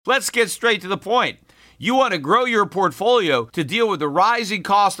Let's get straight to the point. You want to grow your portfolio to deal with the rising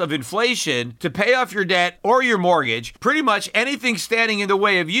cost of inflation, to pay off your debt or your mortgage, pretty much anything standing in the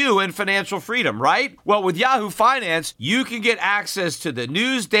way of you and financial freedom, right? Well, with Yahoo Finance, you can get access to the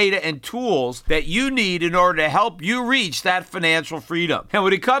news, data, and tools that you need in order to help you reach that financial freedom. And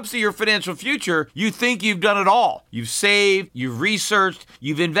when it comes to your financial future, you think you've done it all. You've saved, you've researched,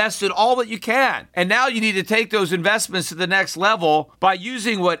 you've invested all that you can. And now you need to take those investments to the next level by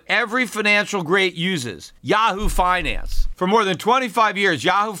using what every financial great uses. Yahoo Finance. For more than 25 years,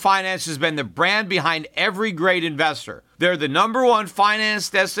 Yahoo Finance has been the brand behind every great investor. They're the #1 finance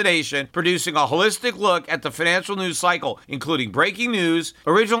destination, producing a holistic look at the financial news cycle, including breaking news,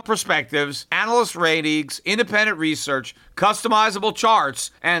 original perspectives, analyst ratings, independent research, customizable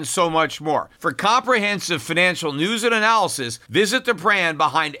charts, and so much more. For comprehensive financial news and analysis, visit the brand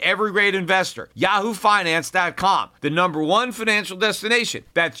behind every great investor, yahoofinance.com, the #1 financial destination.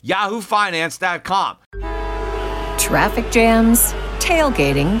 That's yahoofinance.com. Traffic jams,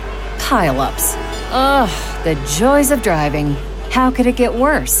 tailgating, pileups. Ugh, the joys of driving. How could it get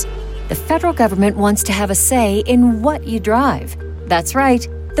worse? The federal government wants to have a say in what you drive. That's right.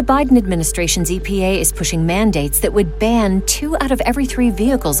 The Biden administration's EPA is pushing mandates that would ban 2 out of every 3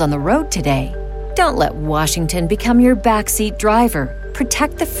 vehicles on the road today. Don't let Washington become your backseat driver.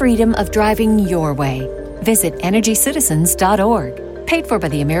 Protect the freedom of driving your way. Visit EnergyCitizens.org. Paid for by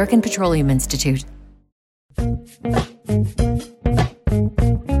the American Petroleum Institute.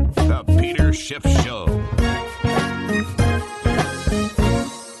 The Peter Schiff Show.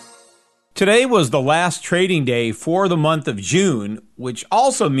 Today was the last trading day for the month of June, which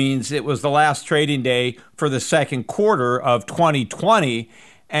also means it was the last trading day for the second quarter of 2020.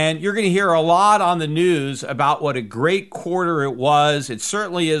 And you're going to hear a lot on the news about what a great quarter it was. It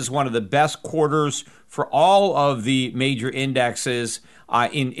certainly is one of the best quarters for all of the major indexes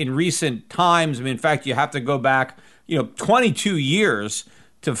in recent times. I mean, in fact, you have to go back 22 years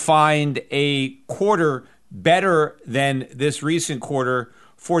to find a quarter better than this recent quarter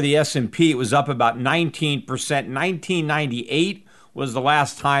for the S&P. It was up about 19%. 1998 was the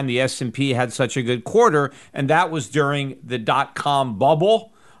last time the S&P had such a good quarter, and that was during the dot-com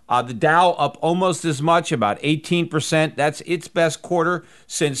bubble. The Dow up almost as much, about 18%. That's its best quarter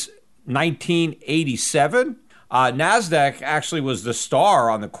since 1987. NASDAQ actually was the star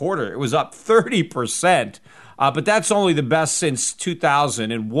on the quarter. It was up 30%, but that's only the best since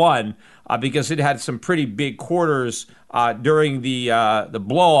 2001 because it had some pretty big quarters during the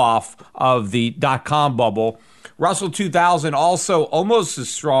blow-off of the dot-com bubble. Russell 2000 also almost as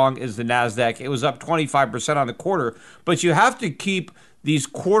strong as the NASDAQ. It was up 25% on the quarter, but you have to keep these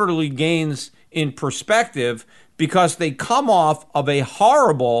quarterly gains in perspective because they come off of a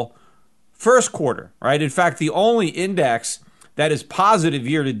horrible first quarter, right? In fact, the only index that is positive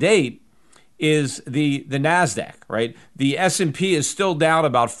year to date is the NASDAQ, right? The S&P is still down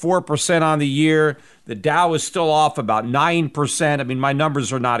about 4% on the year. The Dow is still off about 9%. I mean, my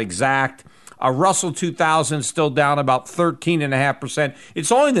numbers are not exact. Russell 2000 still down about 13.5%.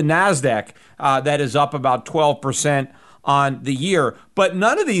 It's only the NASDAQ that is up about 12% on the year. But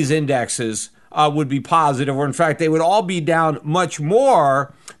none of these indexes would be positive, or in fact, they would all be down much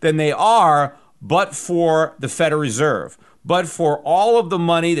more than they are, but for the Federal Reserve, but for all of the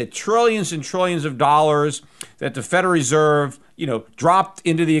money, the trillions and trillions of dollars that the Federal Reserve, dropped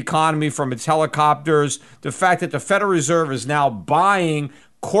into the economy from its helicopters, the fact that the Federal Reserve is now buying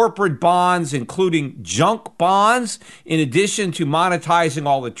corporate bonds, including junk bonds, in addition to monetizing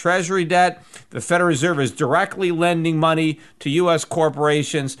all the Treasury debt. The Federal Reserve is directly lending money to U.S.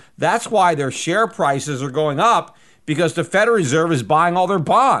 corporations. That's why their share prices are going up, because the Federal Reserve is buying all their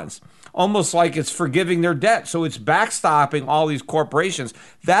bonds, almost like it's forgiving their debt. So it's backstopping all these corporations.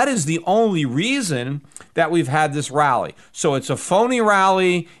 That is the only reason that we've had this rally. So it's a phony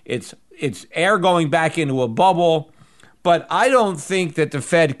rally. It's air going back into a bubble. But I don't think that the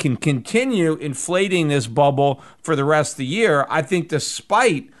Fed can continue inflating this bubble for the rest of the year. I think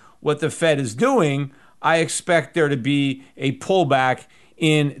despite what the Fed is doing, I expect there to be a pullback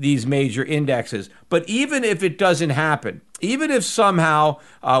in these major indexes. But even if it doesn't happen, even if somehow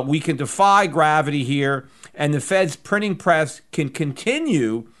we can defy gravity here and the Fed's printing press can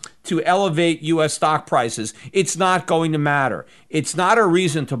continue to elevate U.S. stock prices, it's not going to matter. It's not a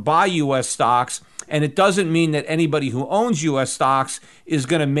reason to buy U.S. stocks. And it doesn't mean that anybody who owns U.S. stocks is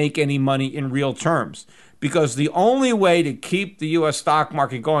going to make any money in real terms, because the only way to keep the U.S. stock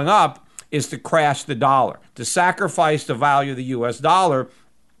market going up is to crash the dollar, to sacrifice the value of the U.S. dollar.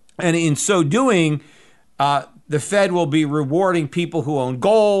 And in so doing, the Fed will be rewarding people who own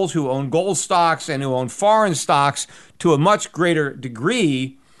gold stocks, and who own foreign stocks to a much greater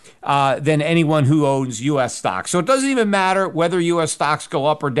degree than anyone who owns U.S. stocks. So it doesn't even matter whether U.S. stocks go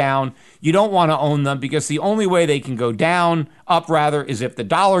up or down. You don't want to own them because the only way they can go down, up rather, is if the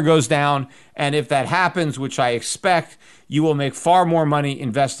dollar goes down. And if that happens, which I expect, you will make far more money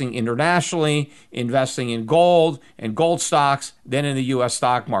investing internationally, investing in gold and gold stocks than in the U.S.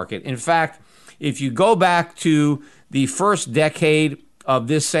 stock market. In fact, if you go back to the first decade of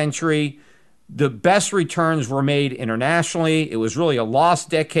this century, the best returns were made internationally. It was really a lost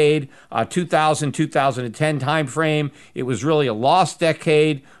decade, 2000, 2010 timeframe. It was really a lost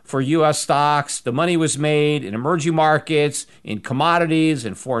decade for U.S. stocks. The money was made in emerging markets, in commodities,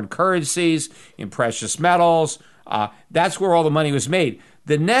 in foreign currencies, in precious metals. That's where all the money was made.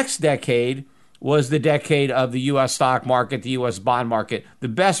 The next decade was the decade of the U.S. stock market, the U.S. bond market. The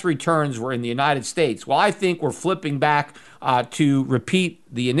best returns were in the United States. Well, I think we're flipping back to repeat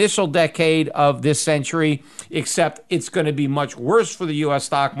the initial decade of this century, except it's going to be much worse for the U.S.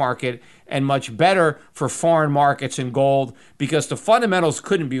 stock market and much better for foreign markets and gold because the fundamentals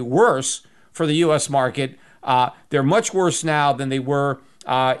couldn't be worse for the U.S. market. They're much worse now than they were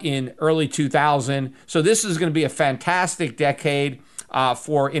in early 2000. So this is going to be a fantastic decade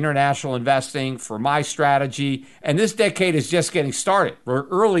for international investing, for my strategy. And this decade is just getting started. We're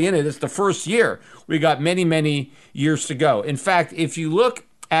early in it. It's the first year. We got many, many years to go. In fact, if you look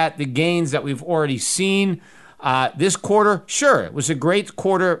at the gains that we've already seen this quarter, sure, it was a great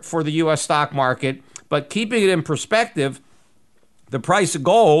quarter for the U.S. stock market. But keeping it in perspective, the price of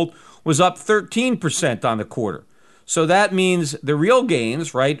gold was up 13% on the quarter. So that means the real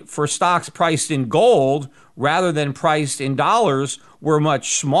gains, right, for stocks priced in gold rather than priced in dollars were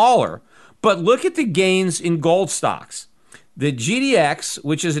much smaller. But look at the gains in gold stocks. The GDX,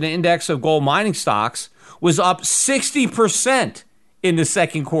 which is an index of gold mining stocks, was up 60% in the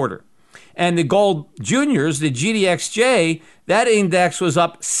second quarter. And the gold juniors, the GDXJ, that index was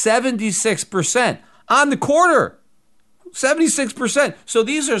up 76% on the quarter. 76%. So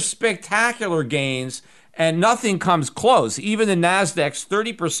these are spectacular gains, and nothing comes close. Even the Nasdaq's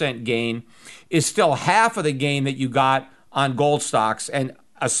 30% gain is still half of the gain that you got on gold stocks and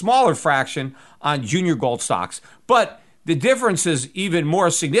a smaller fraction on junior gold stocks. But the difference is even more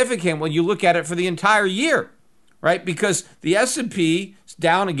significant when you look at it for the entire year, right? Because the S&P is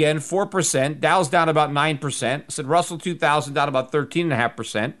down again 4%, Dow's down about 9%. I said Russell 2000 down about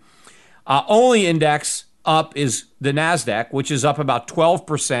 13.5%. Only index up is the Nasdaq, which is up about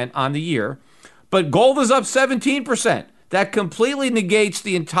 12% on the year. But gold is up 17%. That completely negates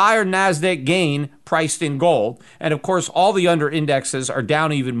the entire Nasdaq gain priced in gold. And of course, all the under indexes are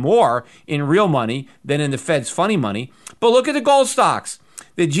down even more in real money than in the Fed's funny money. But look at the gold stocks.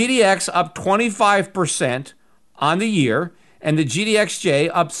 The GDX up 25% on the year, and the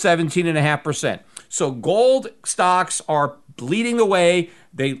GDXJ up 17.5%. So gold stocks are bleeding away.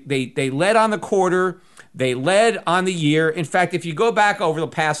 They led on the quarter. They led on the year. In fact, if you go back over the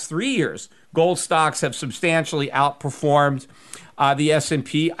past 3 years, gold stocks have substantially outperformed the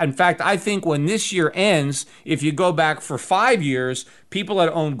S&P. In fact, I think when this year ends, if you go back for 5 years, people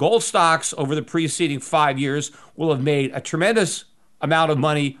that own gold stocks over the preceding 5 years will have made a tremendous amount of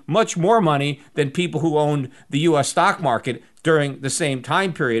money, much more money than people who owned the U.S. stock market during the same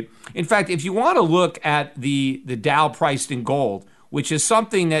time period. In fact, if you want to look at the Dow priced in gold, which is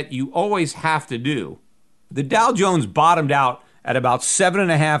something that you always have to do, the Dow Jones bottomed out at about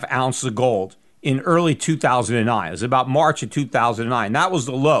 7.5 ounces of gold in early 2009. It was about March of 2009. That was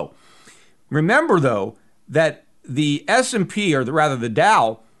the low. Remember, though, that the S&P, or rather the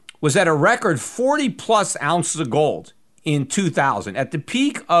Dow, was at a record 40-plus ounces of gold in 2000. At the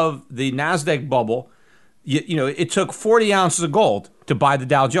peak of the Nasdaq bubble, it took 40 ounces of gold to buy the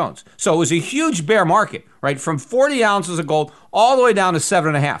Dow Jones. So it was a huge bear market, right? From 40 ounces of gold all the way down to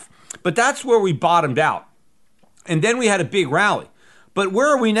 7.5. But that's where we bottomed out. And then we had a big rally. But where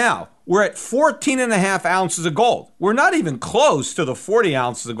are we now? We're at 14.5 ounces of gold. We're not even close to the 40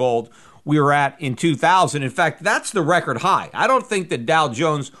 ounces of gold we were at in 2000. In fact, that's the record high. I don't think that Dow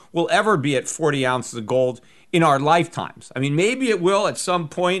Jones will ever be at 40 ounces of gold in our lifetimes. I mean, maybe it will at some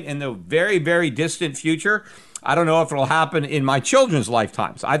point in the very, very distant future. I don't know if it'll happen in my children's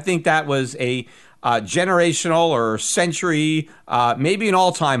lifetimes. I think that was a generational or century, maybe an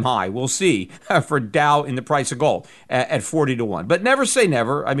all-time high. We'll see for Dow in the price of gold at 40 to 1. But never say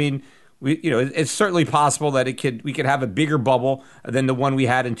never. I mean, it's certainly possible that we could have a bigger bubble than the one we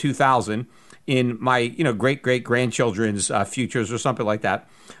had in 2000 in my great grandchildren's futures or something like that.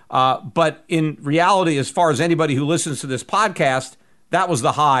 But in reality, as far as anybody who listens to this podcast, that was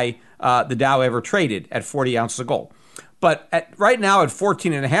the high the Dow ever traded at 40 ounces of gold. But right now at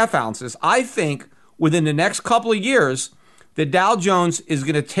 14.5 ounces, I think within the next couple of years, the Dow Jones is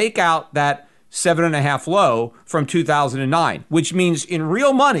going to take out that 7.5 low from 2009, which means in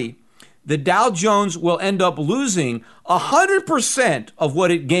real money, the Dow Jones will end up losing 100% of what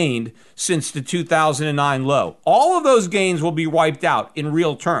it gained since the 2009 low. All of those gains will be wiped out in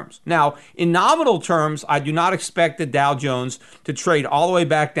real terms. Now, in nominal terms, I do not expect the Dow Jones to trade all the way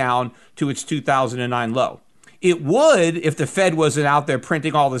back down to its 2009 low. It would if the Fed wasn't out there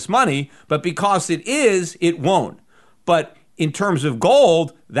printing all this money, but because it is, it won't. But in terms of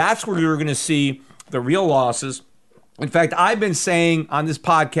gold, that's where you're going to see the real losses. In fact, I've been saying on this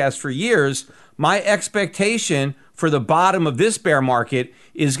podcast for years, my expectation for the bottom of this bear market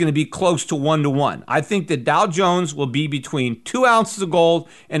is going to be close to 1-to-1. I think the Dow Jones will be between 2 ounces of gold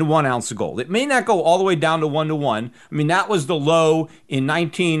and 1 ounce of gold. It may not go all the way down to 1-to-1. I mean, that was the low in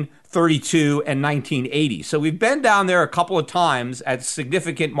 1932 and 1980. So we've been down there a couple of times at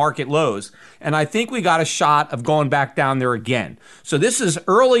significant market lows, and I think we got a shot of going back down there again. So this is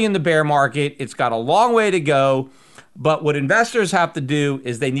early in the bear market. It's got a long way to go, but what investors have to do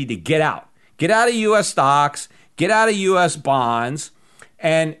is they need to get out. Get out of U.S. stocks, get out of U.S. bonds,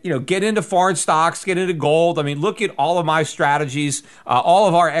 and get into foreign stocks, get into gold. I mean, look at all of my strategies, all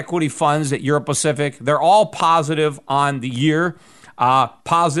of our equity funds at Europe Pacific. They're all positive on the year.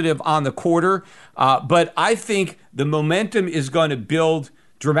 Positive on the quarter. But I think the momentum is going to build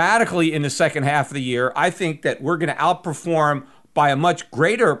dramatically in the second half of the year. I think that we're going to outperform by a much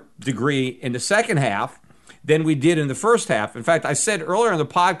greater degree in the second half than we did in the first half. In fact, I said earlier in the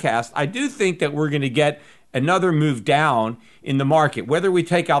podcast, I do think that we're going to get another move down in the market. Whether we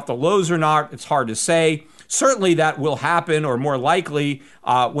take out the lows or not, it's hard to say. Certainly that will happen, or more likely,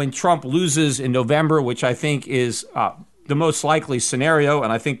 when Trump loses in November, which I think is the most likely scenario,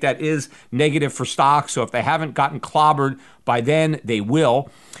 and I think that is negative for stocks. So if they haven't gotten clobbered by then, they will.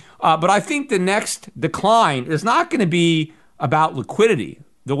 But I think the next decline is not going to be about liquidity,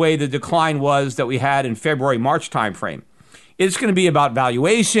 the way the decline was that we had in February, March timeframe. It's going to be about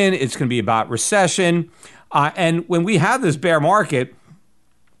valuation. It's going to be about recession. And when we have this bear market,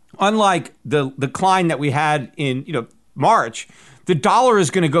 unlike the decline that we had in March, the dollar is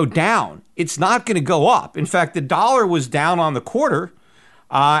going to go down. It's not going to go up. In fact, the dollar was down on the quarter,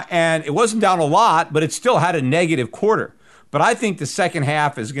 and it wasn't down a lot, but it still had a negative quarter. But I think the second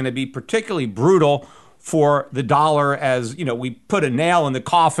half is going to be particularly brutal for the dollar, as we put a nail in the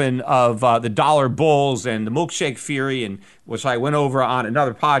coffin of the dollar bulls and the milkshake fury, and which I went over on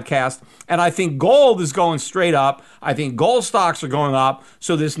another podcast. And I think gold is going straight up. I think gold stocks are going up.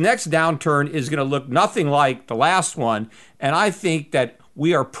 So this next downturn is going to look nothing like the last one. And I think that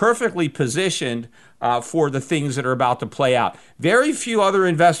we are perfectly positioned for the things that are about to play out. Very few other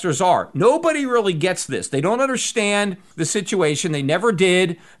investors are. Nobody really gets this. They don't understand the situation. They never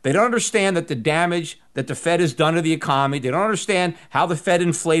did. They don't understand that the damage that the Fed has done to the economy. They don't understand how the Fed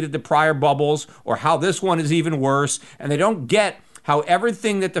inflated the prior bubbles, or how this one is even worse. And they don't get how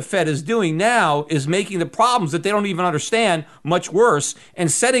everything that the Fed is doing now is making the problems that they don't even understand much worse,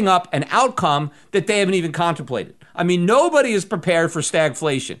 and setting up an outcome that they haven't even contemplated. I mean, nobody is prepared for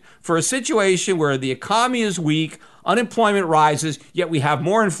stagflation, for a situation where the economy is weak, unemployment rises, yet we have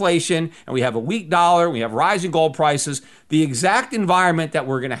more inflation, and we have a weak dollar, we have rising gold prices. The exact environment that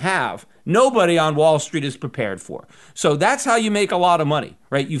we're going to have, nobody on Wall Street is prepared for. So that's how you make a lot of money,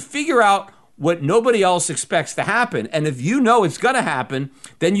 right? You figure out what nobody else expects to happen. And if you know it's going to happen,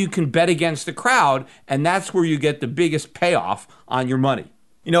 then you can bet against the crowd, and that's where you get the biggest payoff on your money.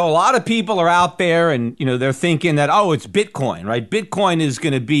 A lot of people are out there and, they're thinking that, it's Bitcoin, right? Bitcoin is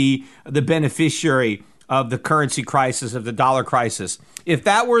going to be the beneficiary of the currency crisis, of the dollar crisis. If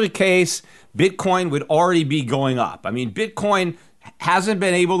that were the case, Bitcoin would already be going up. I mean, Bitcoin hasn't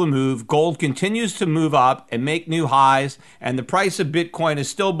been able to move. Gold continues to move up and make new highs, and the price of Bitcoin is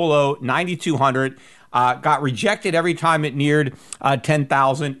still below 9,200. Got rejected every time it neared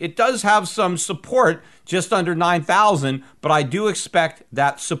 10,000. It does have some support just under 9,000, but I do expect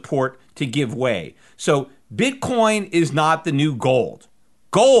that support to give way. So Bitcoin is not the new gold.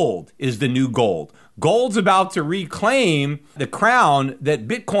 Gold is the new gold. Gold's about to reclaim the crown that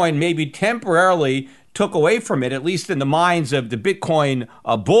Bitcoin maybe temporarily took away from it, at least in the minds of the Bitcoin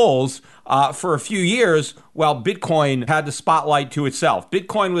bulls, for a few years, while Bitcoin had the spotlight to itself.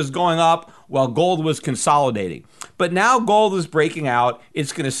 Bitcoin was going up while gold was consolidating. But now gold is breaking out.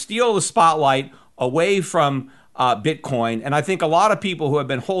 It's going to steal the spotlight away from Bitcoin. And I think a lot of people who have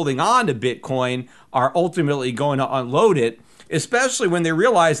been holding on to Bitcoin are ultimately going to unload it, especially when they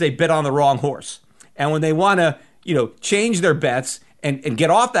realize they bet on the wrong horse. And when they want to, change their bets and get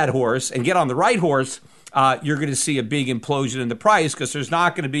off that horse and get on the right horse, you're going to see a big implosion in the price because there's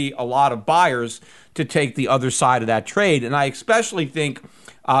not going to be a lot of buyers to take the other side of that trade. And I especially think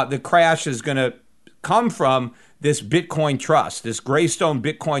the crash is going to come from this Bitcoin trust, this Greystone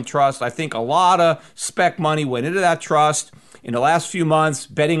Bitcoin trust. I think a lot of spec money went into that trust in the last few months,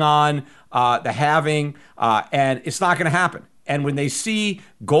 betting on the halving, and it's not going to happen. And when they see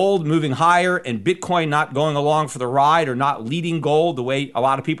gold moving higher and Bitcoin not going along for the ride or not leading gold the way a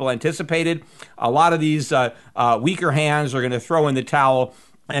lot of people anticipated, a lot of these weaker hands are going to throw in the towel.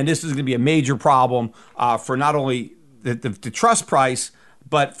 And this is going to be a major problem for not only the trust price,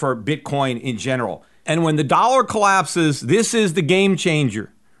 but for Bitcoin in general. And when the dollar collapses, this is the game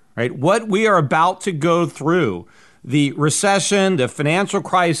changer, right? What we are about to go through, the recession, the financial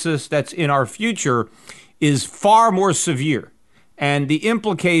crisis that's in our future, is far more severe. And the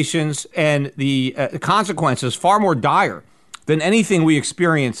implications and the consequences far more dire than anything we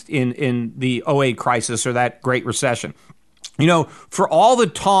experienced in the '08 crisis or that Great Recession. You know, for all the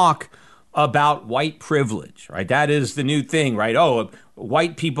talk about white privilege, right? That is the new thing, right? Oh,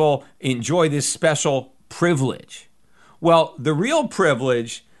 white people enjoy this special privilege. Well, the real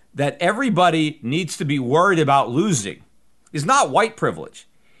privilege that everybody needs to be worried about losing is not white privilege.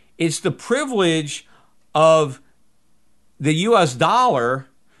 It's the privilege of the U.S. dollar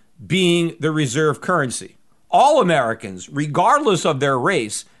being the reserve currency. All Americans, regardless of their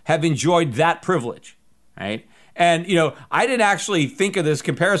race, have enjoyed that privilege, right? And, you know, I didn't actually think of this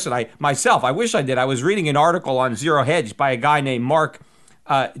comparison myself. I wish I did. I was reading an article on Zero Hedge by a guy named Mark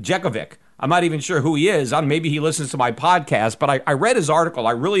Jekovic. I'm not even sure who he is. Maybe he listens to my podcast, but I read his article.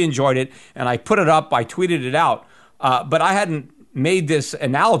 I really enjoyed it, and I put it up. I tweeted it out. But I hadn't made this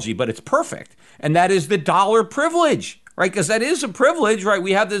analogy, but it's perfect. And that is the dollar privilege, right? Because that is a privilege, right?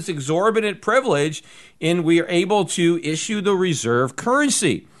 We have this exorbitant privilege in we are able to issue the reserve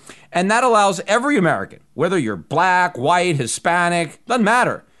currency. And that allows every American, whether you're black, white, Hispanic, doesn't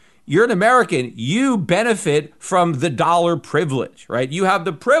matter. You're an American, you benefit from the dollar privilege, right? You have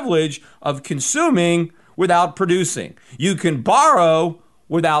the privilege of consuming without producing. You can borrow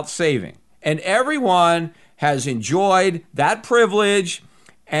without saving. And everyone has enjoyed that privilege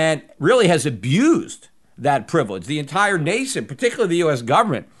and really has abused that privilege. The entire nation, particularly the U.S.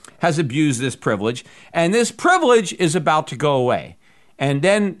 government, has abused this privilege. And this privilege is about to go away. And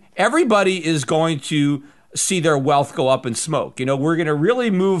then everybody is going to see their wealth go up in smoke. You know, we're going to really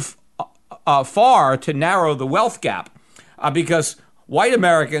move far to narrow the wealth gap because white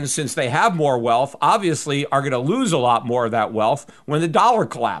Americans, since they have more wealth, obviously are going to lose a lot more of that wealth when the dollar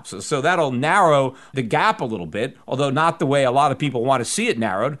collapses. So that'll narrow the gap a little bit, although not the way a lot of people want to see it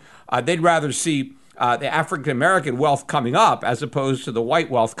narrowed. They'd rather see the African-American wealth coming up as opposed to the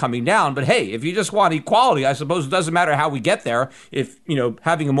white wealth coming down. But hey, if you just want equality, I suppose it doesn't matter how we get there. If, you know,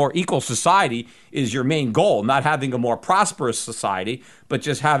 having a more equal society is your main goal, not having a more prosperous society, but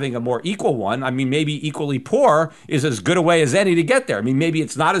just having a more equal one. I mean, maybe equally poor is as good a way as any to get there. I mean, maybe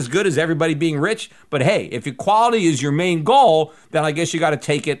it's not as good as everybody being rich, but hey, if equality is your main goal, then I guess you got to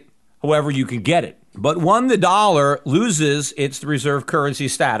take it however you can get it. But when the dollar loses its reserve currency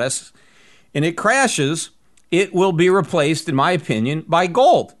status, and it crashes, it will be replaced, in my opinion, by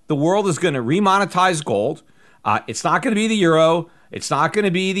gold. The world is going to remonetize gold. It's not going to be the euro. It's not going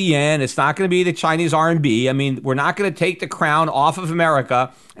to be the yen. It's not going to be the Chinese RMB. I mean, we're not going to take the crown off of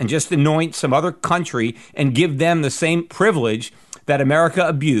America and just anoint some other country and give them the same privilege that America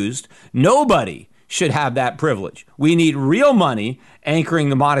abused. Nobody should have that privilege. We need real money anchoring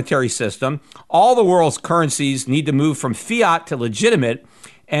the monetary system. All the world's currencies need to move from fiat to legitimate,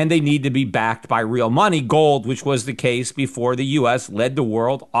 and they need to be backed by real money, gold, which was the case before the U.S. led the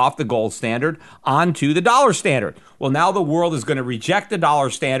world off the gold standard onto the dollar standard. Well, now the world is going to reject the dollar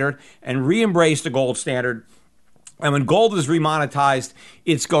standard and re-embrace the gold standard. And when gold is remonetized,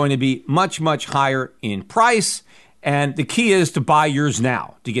 it's going to be much, much higher in price. And the key is to buy yours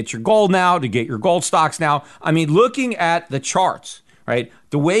now, to get your gold now, to get your gold stocks now. I mean, looking at the charts, right?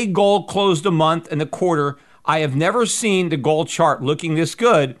 The way gold closed the month and the quarter, I have never seen the gold chart looking this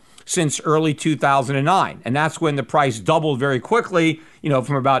good since early 2009. And that's when the price doubled very quickly, you know,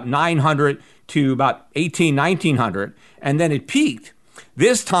 from about 900 to about 1900. And then it peaked.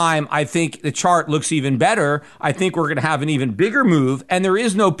 This time, I think the chart looks even better. I think we're going to have an even bigger move. And there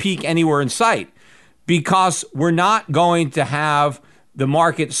is no peak anywhere in sight because we're not going to have the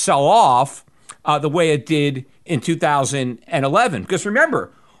market sell off the way it did in 2011. Because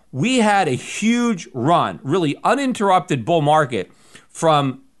remember, we had a huge run, really uninterrupted bull market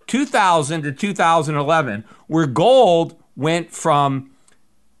from 2000 to 2011, where gold went from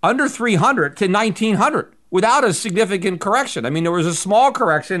under 300 to 1900. without a significant correction. I mean, there was a small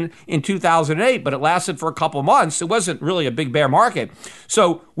correction in 2008, but it lasted for a couple months. It wasn't really a big bear market.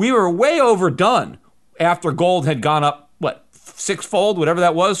 So we were way overdone after gold had gone up, sixfold, whatever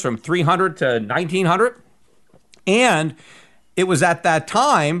that was, from 300 to 1900. And it was at that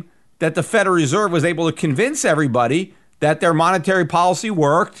time that the Federal Reserve was able to convince everybody that their monetary policy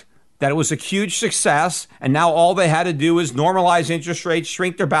worked, that it was a huge success, and now all they had to do is normalize interest rates,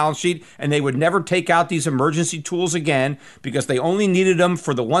 shrink their balance sheet, and they would never take out these emergency tools again because they only needed them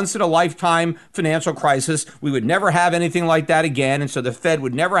for the once-in-a-lifetime financial crisis. We would never have anything like that again, and so the Fed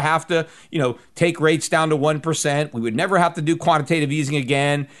would never have to, take rates down to 1%. We would never have to do quantitative easing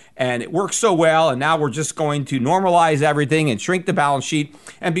again, and it worked so well, and now we're just going to normalize everything and shrink the balance sheet.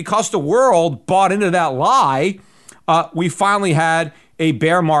 And because the world bought into that lie, we finally had a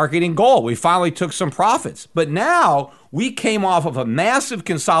bear market in gold. We finally took some profits. But now we came off of a massive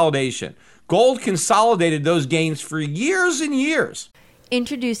consolidation. Gold consolidated those gains for years and years.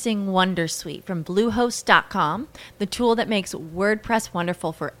 Introducing Wondersuite from Bluehost.com, the tool that makes WordPress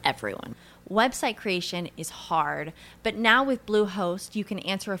wonderful for everyone. Website creation is hard, but now with Bluehost, you can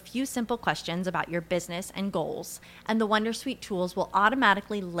answer a few simple questions about your business and goals, and the Wondersuite tools will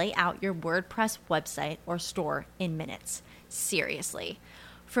automatically lay out your WordPress website or store in minutes. Seriously.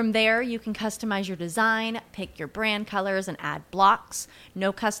 From there, you can customize your design, pick your brand colors, and add blocks.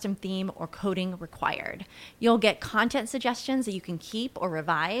 No custom theme or coding required. You'll get content suggestions that you can keep or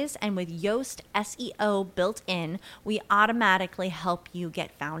revise, and with Yoast SEO built in, we automatically help you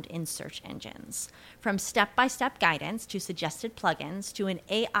get found in search engines. From step-by-step guidance to suggested plugins to an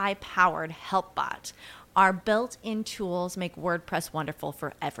AI-powered help bot, our built-in tools make WordPress wonderful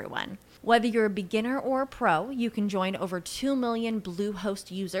for everyone. Whether you're a beginner or a pro, you can join over 2 million Bluehost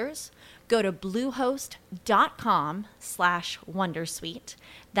users. Go to bluehost.com/wondersuite.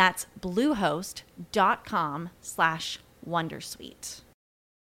 That's bluehost.com/wondersuite.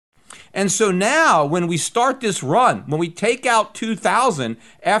 And so now when we start this run, when we take out 2000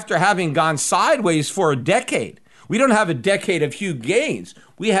 after having gone sideways for a decade, we don't have a decade of huge gains.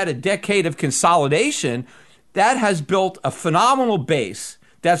 We had a decade of consolidation that has built a phenomenal base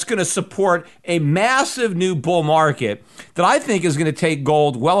that's going to support a massive new bull market that I think is going to take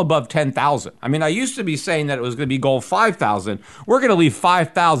gold well above 10,000. I mean, I used to be saying that it was going to be gold 5,000. We're going to leave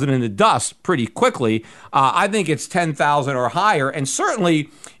 5,000 in the dust pretty quickly. I think it's 10,000 or higher. And certainly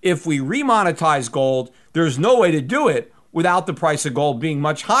if we remonetize gold, there's no way to do it without the price of gold being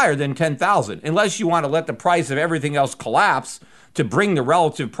much higher than 10,000, unless you want to let the price of everything else collapse to bring the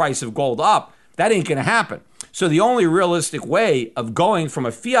relative price of gold up. That ain't going to happen. So the only realistic way of going from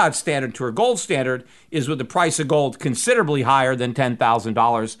a fiat standard to a gold standard is with the price of gold considerably higher than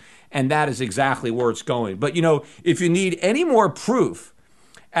 $10,000, and that is exactly where it's going. But, if you need any more proof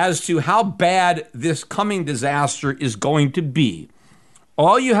as to how bad this coming disaster is going to be,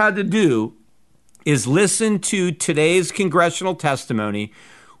 all you had to do is listen to today's congressional testimony,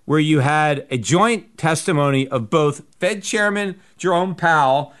 where you had a joint testimony of both Fed Chairman Jerome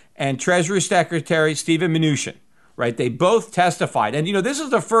Powell and Treasury Secretary Steven Mnuchin, right? They both testified. And, this is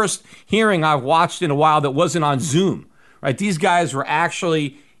the first hearing I've watched in a while that wasn't on Zoom, right? These guys were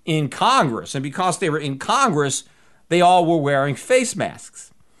actually in Congress. And because they were in Congress, they all were wearing face masks.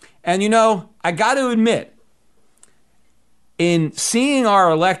 And, I got to admit, in seeing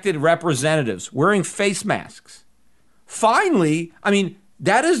our elected representatives wearing face masks, finally,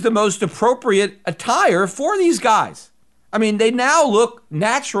 that is the most appropriate attire for these guys. They now look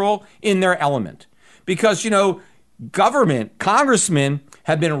natural in their element because, government, congressmen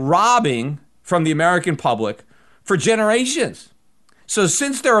have been robbing from the American public for generations. So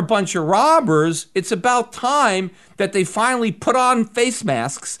since they're a bunch of robbers, it's about time that they finally put on face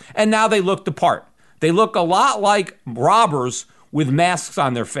masks and now they look the part. They look a lot like robbers with masks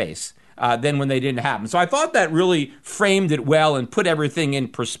on their face than when they didn't have them. So I thought that really framed it well and put everything in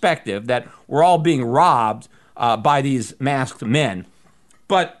perspective, that we're all being robbed by these masked men.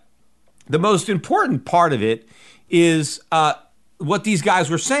 But the most important part of it is what these guys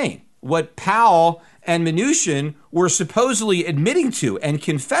were saying, what Powell and Mnuchin were supposedly admitting to and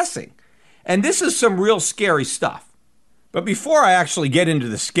confessing. And this is some real scary stuff. But before I actually get into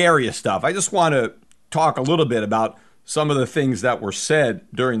the scariest stuff, I just want to talk a little bit about some of the things that were said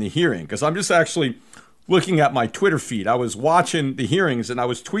during the hearing, because I'm just actually looking at my Twitter feed. I was watching the hearings and I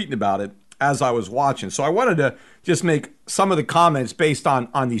was tweeting about it as I was watching. So I wanted to just make some of the comments based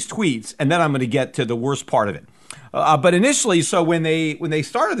on these tweets, and then I'm going to get to the worst part of it. But initially, so when they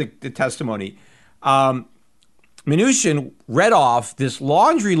started the testimony, Mnuchin read off this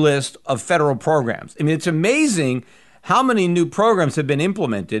laundry list of federal programs. It's amazing how many new programs have been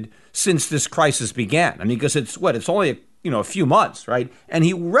implemented since this crisis began. I mean, because it's only a few months, right? And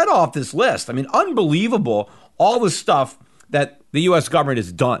he read off this list. I mean, unbelievable, all the stuff that the U.S. government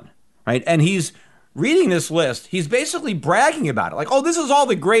has done, right? And he's reading this list. He's basically bragging about it. Like, oh, this is all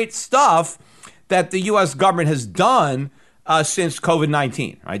the great stuff that the U.S. government has done since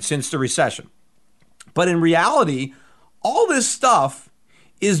COVID-19, right? Since the recession. But in reality, all this stuff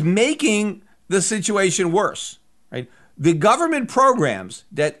is making the situation worse, right? The government programs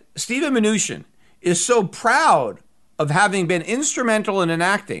that Steven Mnuchin is so proud of having been instrumental in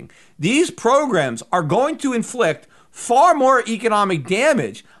enacting, these programs are going to inflict far more economic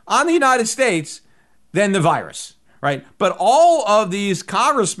damage on the United States than the virus, right? But all of these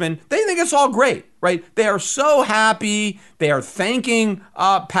congressmen, they think it's all great, right? They are so happy. They are thanking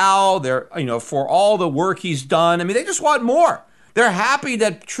Powell, for all the work he's done. I mean, they just want more. They're happy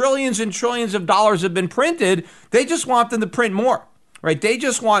that trillions and trillions of dollars have been printed. They just want them to print more, right? They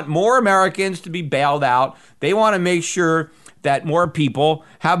just want more Americans to be bailed out. They want to make sure that more people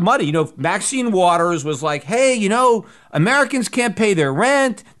have money. Maxine Waters was like, hey, Americans can't pay their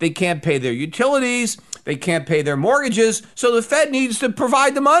rent. They can't pay their utilities. They can't pay their mortgages. So the Fed needs to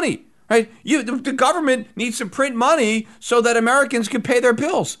provide the money, right? The government needs to print money so that Americans can pay their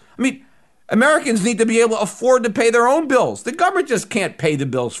bills. I mean, Americans need to be able to afford to pay their own bills. The government just can't pay the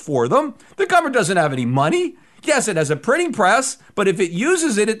bills for them. The government doesn't have any money. Yes, it has a printing press, but if it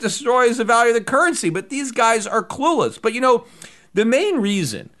uses it, it destroys the value of the currency. But these guys are clueless. But the main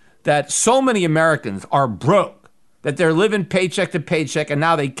reason that so many Americans are broke, that they're living paycheck to paycheck and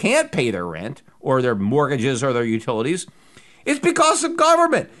now they can't pay their rent or their mortgages or their utilities, is because of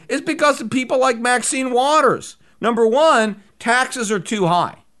government. It's because of people like Maxine Waters. Number one, taxes are too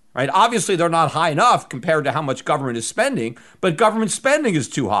high. Right? Obviously, they're not high enough compared to how much government is spending, but government spending is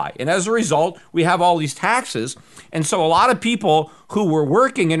too high. And as a result, we have all these taxes. And so a lot of people who were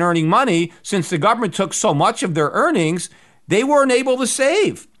working and earning money, since the government took so much of their earnings, they weren't able to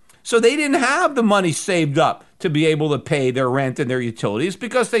save. So they didn't have the money saved up to be able to pay their rent and their utilities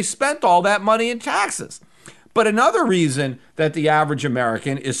because they spent all that money in taxes. But another reason that the average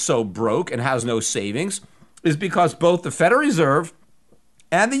American is so broke and has no savings is because both the Federal Reserve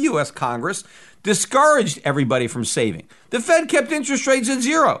and the U.S. Congress discouraged everybody from saving. The Fed kept interest rates at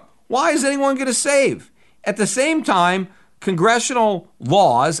zero. Why is anyone going to save? At the same time, congressional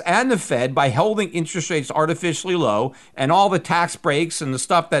laws and the Fed, by holding interest rates artificially low and all the tax breaks and the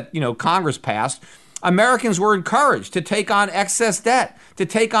stuff that, Congress passed, Americans were encouraged to take on excess debt, to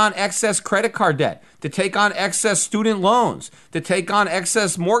take on excess credit card debt, to take on excess student loans, to take on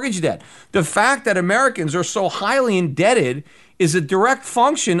excess mortgage debt. The fact that Americans are so highly indebted is a direct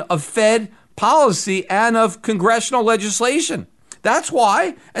function of Fed policy and of congressional legislation. That's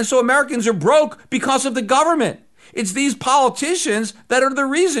why. And so Americans are broke because of the government. It's these politicians that are the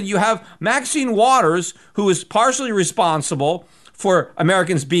reason. You have Maxine Waters, who is partially responsible for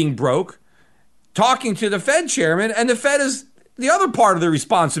Americans being broke, talking to the Fed chairman, and the Fed is the other part of the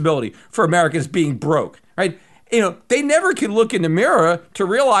responsibility for Americans being broke, right? They never can look in the mirror to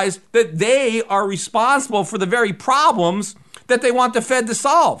realize that they are responsible for the very problems that they want the Fed to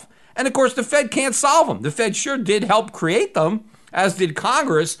solve. And of course, the Fed can't solve them. The Fed sure did help create them, as did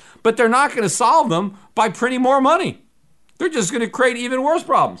Congress, but they're not going to solve them by printing more money. They're just going to create even worse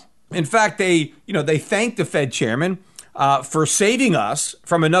problems. In fact, they thanked the Fed chairman for saving us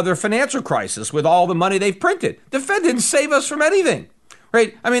from another financial crisis with all the money they've printed. The Fed didn't save us from anything,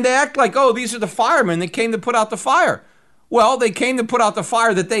 right? I mean, they act like, oh, these are the firemen that came to put out the fire. Well, they came to put out the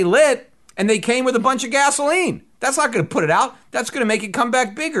fire that they lit, and they came with a bunch of gasoline. That's not going to put it out. That's going to make it come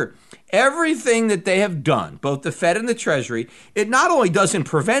back bigger. Everything that they have done, both the Fed and the Treasury, it not only doesn't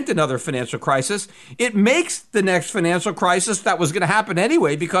prevent another financial crisis, it makes the next financial crisis that was going to happen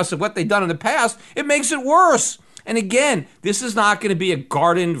anyway because of what they've done in the past, it makes it worse. And again, this is not going to be a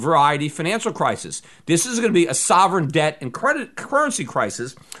garden variety financial crisis. This is going to be a sovereign debt and currency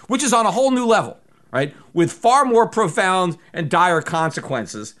crisis, which is on a whole new level, right? With far more profound and dire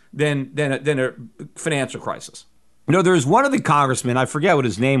consequences than a financial crisis. There's one of the congressmen, I forget what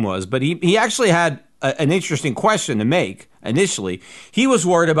his name was, but he actually had an interesting question to make initially. He was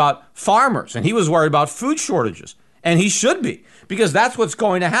worried about farmers and he was worried about food shortages. And he should be, because that's what's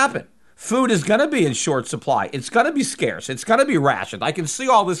going to happen. Food is going to be in short supply. It's going to be scarce. It's going to be rationed. I can see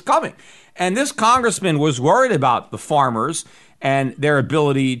all this coming. And this congressman was worried about the farmers and their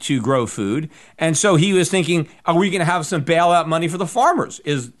ability to grow food. And so he was thinking, are we going to have some bailout money for the farmers?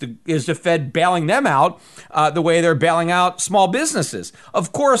 Is the Fed bailing them out the way they're bailing out small businesses?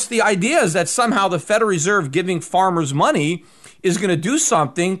 Of course, the idea is that somehow the Federal Reserve giving farmers money is going to do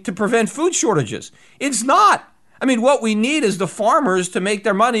something to prevent food shortages. It's not. I mean, what we need is the farmers to make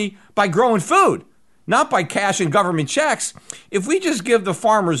their money by growing food, not by cashing government checks. If we just give the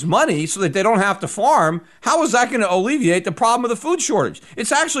farmers money so that they don't have to farm, how is that going to alleviate the problem of the food shortage?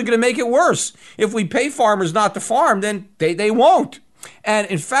 It's actually going to make it worse. If we pay farmers not to farm, then they won't. And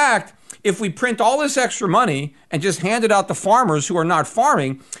in fact, if we print all this extra money and just hand it out to farmers who are not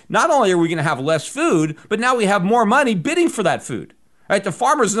farming, not only are we going to have less food, but now we have more money bidding for that food. Right? The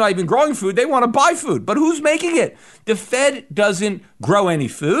farmers are not even growing food. They want to buy food. But who's making it? The Fed doesn't grow any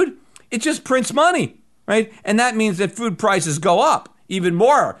food. It just prints money. Right? And that means that food prices go up even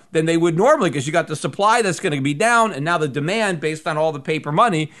more than they would normally because you got the supply that's going to be down and now the demand based on all the paper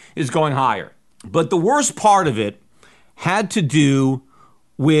money is going higher. But the worst part of it had to do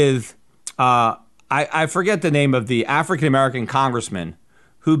with, I forget the name of the African-American congressman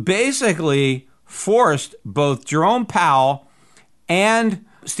who basically forced both Jerome Powell and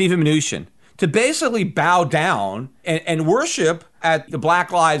Stephen Mnuchin to basically bow down and worship at the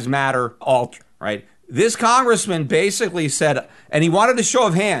Black Lives Matter altar, right? This congressman basically said, and he wanted a show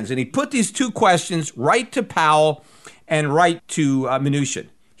of hands, and he put these two questions right to Powell and right to Mnuchin.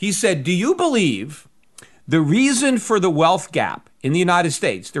 He said, do you believe the reason for the wealth gap in the United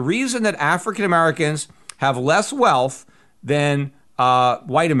States, the reason that African Americans have less wealth than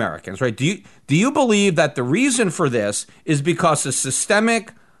white Americans, right? Do you believe that the reason for this is because of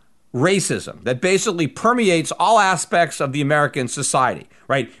systemic racism that basically permeates all aspects of the American society,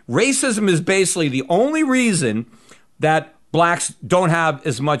 right? Racism is basically the only reason that blacks don't have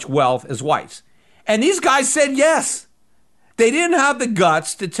as much wealth as whites. And these guys said yes. They didn't have the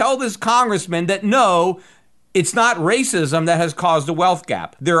guts to tell this congressman that no, it's not racism that has caused the wealth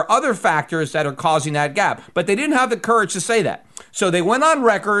gap. There are other factors that are causing that gap, but they didn't have the courage to say that. So they went on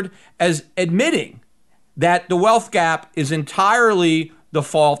record as admitting that the wealth gap is entirely the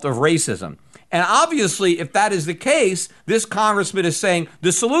fault of racism. And obviously, if that is the case, this congressman is saying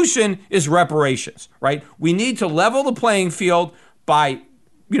the solution is reparations, right? We need to level the playing field by,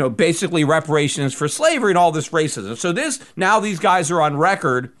 basically reparations for slavery and all this racism. So now these guys are on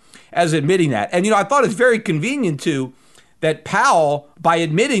record as admitting that. And, I thought it's very convenient, too, that Powell, by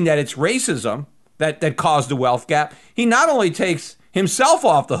admitting that it's racism that caused the wealth gap, he not only takes himself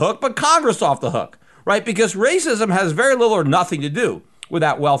off the hook, but Congress off the hook, right? Because racism has very little or nothing to do with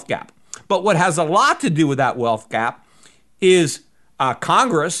that wealth gap. But what has a lot to do with that wealth gap is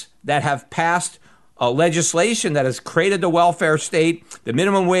Congress that have passed legislation that has created the welfare state, the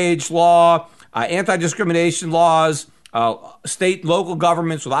minimum wage law, anti-discrimination laws, state and local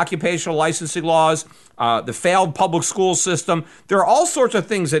governments with occupational licensing laws, the failed public school system. There are all sorts of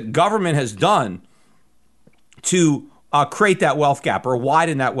things that government has done to create that wealth gap or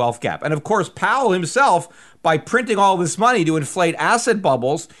widen that wealth gap. And of course, Powell himself, by printing all this money to inflate asset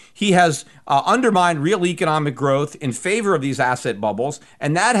bubbles, he has undermined real economic growth in favor of these asset bubbles.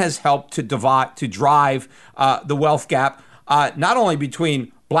 And that has helped to drive the wealth gap, not only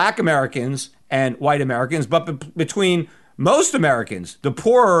between black Americans and white Americans, but between most Americans, the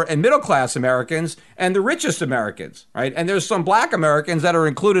poorer and middle class Americans, and the richest Americans, right? And there's some black Americans that are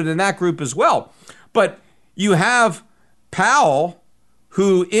included in that group as well. But you have Powell,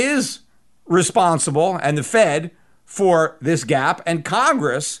 who is responsible, and the Fed for this gap, and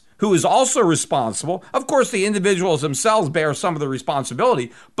Congress, who is also responsible. Of course, the individuals themselves bear some of the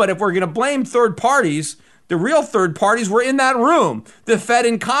responsibility, but if we're going to blame third parties, the real third parties were in that room, the Fed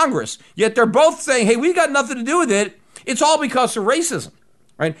and Congress. Yet they're both saying, hey, we got nothing to do with it. It's all because of racism,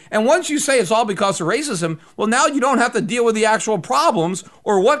 right? And once you say it's all because of racism, well, now you don't have to deal with the actual problems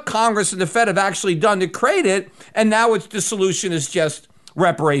or what Congress and the Fed have actually done to create it. And now the solution is just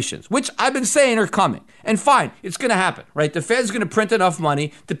reparations, which I've been saying are coming. And fine, it's going to happen, right? The Fed's going to print enough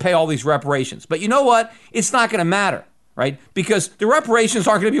money to pay all these reparations. But you know what? It's not going to matter, right? Because the reparations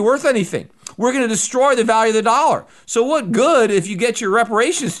aren't going to be worth anything. We're going to destroy the value of the dollar. So what good if you get your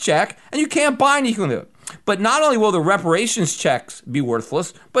reparations check and you can't buy anything with it? But not only will the reparations checks be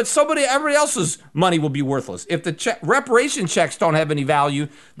worthless, but everybody else's money will be worthless. If the reparation checks don't have any value,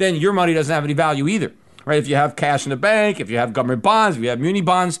 then your money doesn't have any value either, right? If you have cash in the bank, if you have government bonds, if you have muni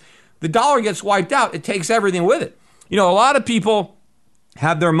bonds, the dollar gets wiped out. It takes everything with it. A lot of people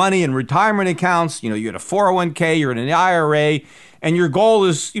have their money in retirement accounts. You're in a 401k, you're in an IRA, and your goal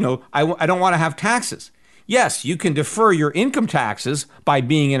is, I don't want to have taxes. Yes, you can defer your income taxes by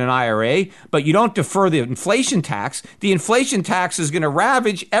being in an IRA, but you don't defer the inflation tax. The inflation tax is going to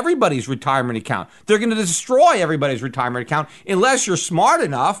ravage everybody's retirement account. They're going to destroy everybody's retirement account unless you're smart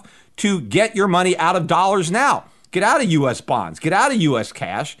enough to get your money out of dollars now. Get out of U.S. bonds, get out of U.S.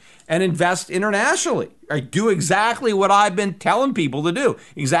 cash, and invest internationally. Right? Do exactly what I've been telling people to do,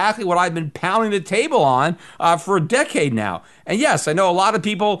 exactly what I've been pounding the table on for a decade now. And yes, I know a lot of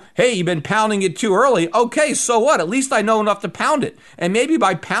people, hey, you've been pounding it too early. Okay, so what? At least I know enough to pound it. And maybe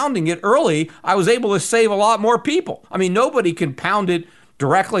by pounding it early, I was able to save a lot more people. I mean, nobody can pound it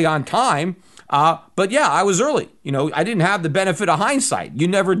directly on time. But yeah, I was early. I didn't have the benefit of hindsight. You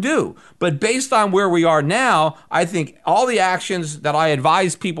never do. But based on where we are now, I think all the actions that I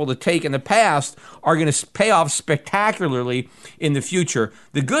advised people to take in the past are going to pay off spectacularly in the future.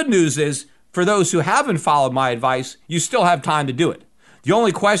 The good news is, for those who haven't followed my advice, you still have time to do it. The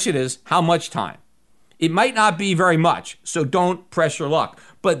only question is, how much time? It might not be very much, so don't press your luck.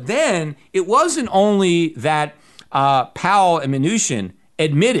 But then it wasn't only that Powell and Mnuchin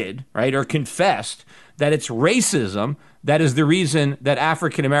admitted, right, or confessed that it's racism that is the reason that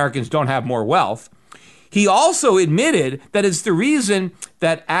African Americans don't have more wealth. He also admitted that it's the reason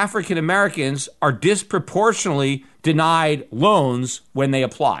that African Americans are disproportionately denied loans when they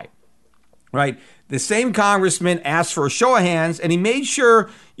apply, right? The same congressman asked for a show of hands, and he made sure,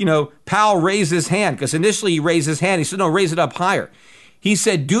 Powell raised his hand, because initially he raised his hand. He said, no, raise it up higher. He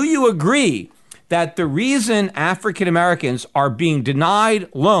said, do you agree that the reason African Americans are being denied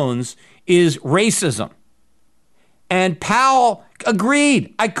loans is racism? And Powell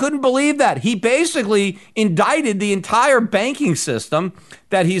agreed. I couldn't believe that. He basically indicted the entire banking system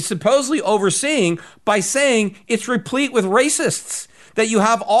that he's supposedly overseeing by saying it's replete with racists, that you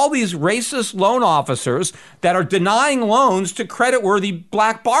have all these racist loan officers that are denying loans to creditworthy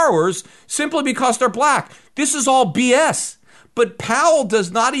black borrowers simply because they're black. This is all BS. But Powell does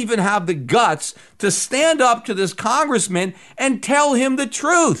not even have the guts to stand up to this congressman and tell him the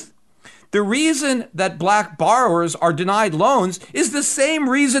truth. The reason that black borrowers are denied loans is the same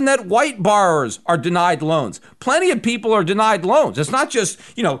reason that white borrowers are denied loans. Plenty of people are denied loans. It's not just,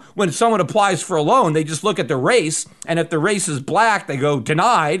 when someone applies for a loan, they just look at the race, and if the race is black, they go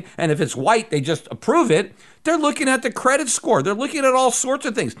denied, and if it's white, they just approve it. They're looking at the credit score. They're looking at all sorts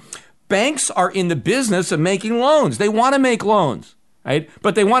of things. Banks are in the business of making loans. They want to make loans, right?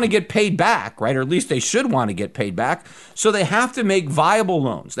 But they want to get paid back, right? Or at least they should want to get paid back. So they have to make viable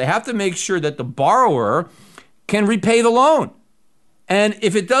loans. They have to make sure that the borrower can repay the loan. And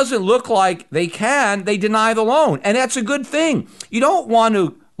if it doesn't look like they can, they deny the loan. And that's a good thing. You don't want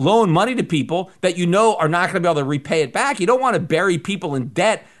to loan money to people that you know are not going to be able to repay it back. You don't want to bury people in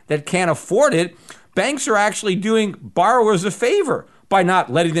debt that can't afford it. Banks are actually doing borrowers a favor by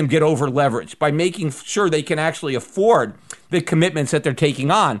not letting them get over leveraged, by making sure they can actually afford the commitments that they're taking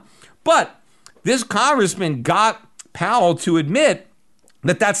on. But this congressman got Powell to admit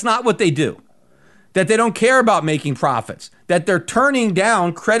that that's not what they do, that they don't care about making profits, that they're turning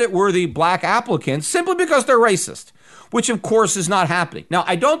down creditworthy black applicants simply because they're racist, which of course is not happening. Now,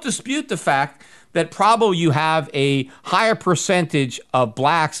 I don't dispute the fact that probably you have a higher percentage of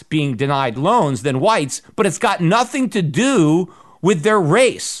blacks being denied loans than whites, but it's got nothing to do with their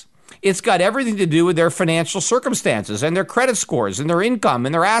race. It's got everything to do with their financial circumstances and their credit scores and their income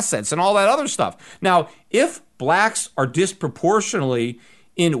and their assets and all that other stuff. Now, if blacks are disproportionately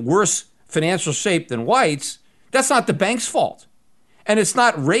in worse financial shape than whites, that's not the bank's fault. And it's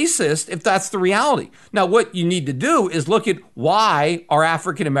not racist if that's the reality. Now, what you need to do is look at why are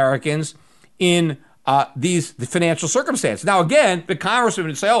African Americans in the financial circumstances. Now, again, the congressman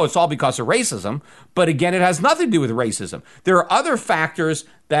would say, oh, it's all because of racism. But again, it has nothing to do with racism. There are other factors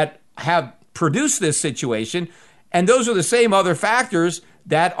that have produced this situation. And those are the same other factors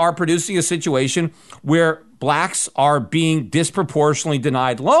that are producing a situation where blacks are being disproportionately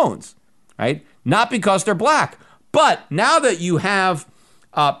denied loans, right? Not because they're black. But now that you have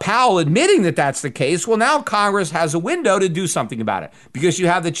Powell admitting that that's the case, well, now Congress has a window to do something about it, because you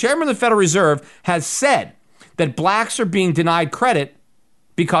have the chairman of the Federal Reserve has said that blacks are being denied credit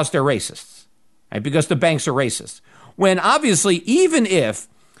because they're racists, right? Because the banks are racist. When obviously, even if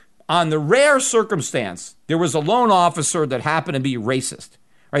on the rare circumstance there was a loan officer that happened to be racist,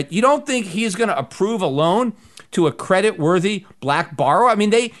 right? You don't think he's going to approve a loan to a credit-worthy black borrower? I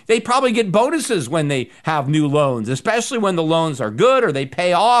mean, they probably get bonuses when they have new loans, especially when the loans are good or they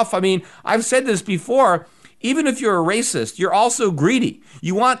pay off. I mean, I've said this before. Even if you're a racist, you're also greedy.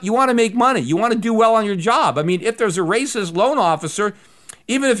 You want to make money. You want to do well on your job. I mean, if there's a racist loan officer,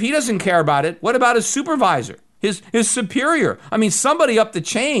 even if he doesn't care about it, what about his supervisor, his superior? I mean, somebody up the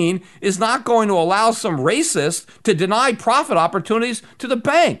chain is not going to allow some racist to deny profit opportunities to the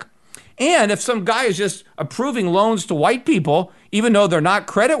bank. And if some guy is just approving loans to white people, even though they're not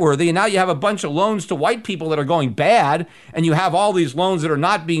creditworthy, and now you have a bunch of loans to white people that are going bad, and you have all these loans that are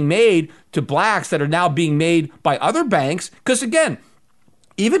not being made to blacks that are now being made by other banks, because again,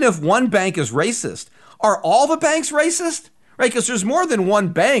 even if one bank is racist, are all the banks racist? Right? Because there's more than one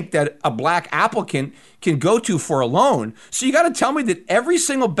bank that a black applicant can go to for a loan. So you got to tell me that every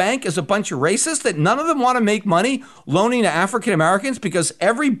single bank is a bunch of racists, that none of them want to make money loaning to African Americans because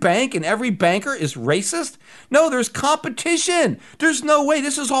every bank and every banker is racist? No, there's competition. There's no way.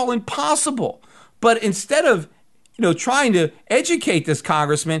 This is all impossible. But instead of trying to educate this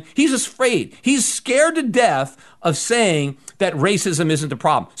congressman, he's afraid. He's scared to death of saying that racism isn't the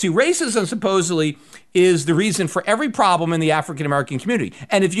problem. See, racism supposedly is the reason for every problem in the African American community.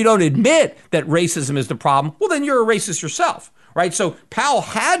 And if you don't admit that racism is the problem, well, then you're a racist yourself, right? So Powell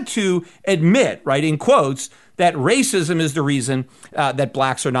had to admit, right, in quotes, that racism is the reason that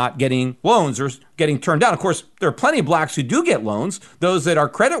blacks are not getting loans or getting turned down. Of course, there are plenty of blacks who do get loans, those that are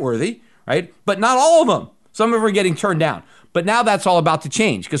creditworthy, right? But not all of them. Some of them are getting turned down. But now that's all about to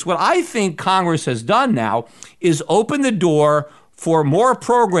change, because what I think Congress has done now is open the door for more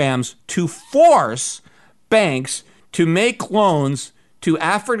programs to force banks to make loans to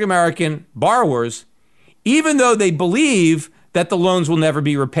African-American borrowers, even though they believe that the loans will never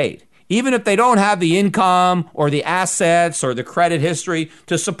be repaid. Even if they don't have the income or the assets or the credit history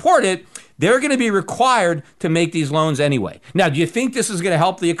to support it, they're going to be required to make these loans anyway. Now, do you think this is going to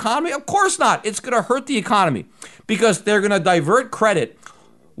help the economy? Of course not. It's going to hurt the economy because they're going to divert credit.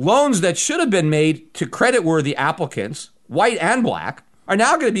 Loans that should have been made to creditworthy applicants, white and black, are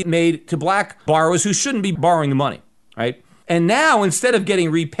now going to be made to black borrowers who shouldn't be borrowing the money, right? And now, instead of getting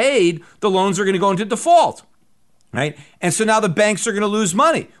repaid, the loans are going to go into default, right? And so now the banks are going to lose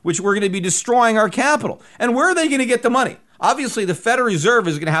money, which we're going to be destroying our capital. And where are they going to get the money? Obviously, the Federal Reserve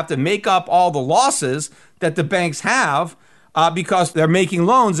is going to have to make up all the losses that the banks have because they're making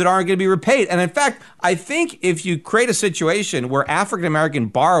loans that aren't going to be repaid. And in fact, I think if you create a situation where African-American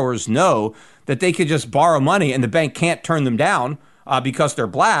borrowers know that they could just borrow money and the bank can't turn them down because they're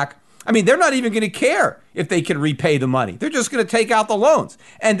black, I mean, they're not even going to care if they can repay the money. They're just going to take out the loans.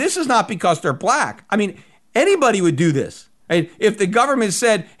 And this is not because they're black. I mean, anybody would do this. Right? If the government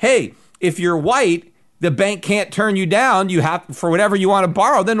said, hey, if you're white, the bank can't turn you down, you have for whatever you want to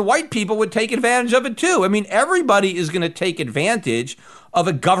borrow, then white people would take advantage of it too. I mean, everybody is going to take advantage of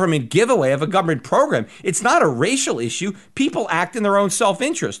a government giveaway, of a government program. It's not a racial issue. People act in their own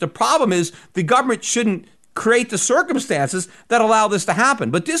self-interest. The problem is the government shouldn't create the circumstances that allow this to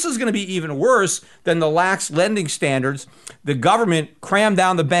happen. But this is going to be even worse than the lax lending standards the government crammed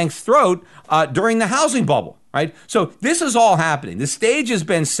down the bank's throat during the housing bubble, right? So this is all happening. The stage has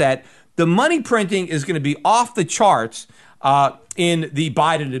been set. The money printing is going to be off the charts in the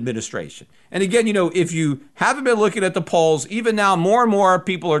Biden administration. And again, if you haven't been looking at the polls, even now more and more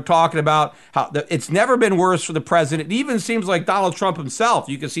people are talking about how it's never been worse for the president. It even seems like Donald Trump himself,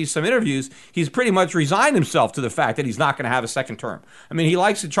 you can see some interviews, he's pretty much resigned himself to the fact that he's not going to have a second term. I mean, he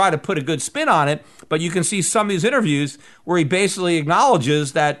likes to try to put a good spin on it, but you can see some of these interviews where he basically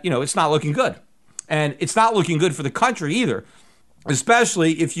acknowledges that, it's not looking good. And it's not looking good for the country either,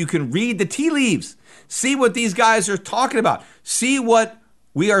 especially if you can read the tea leaves, see what these guys are talking about, see what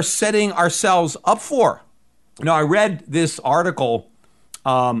we are setting ourselves up for. I read this article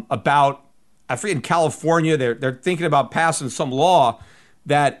about, I forget, in California, they're thinking about passing some law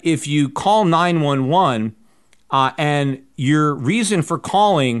that if you call 911 and your reason for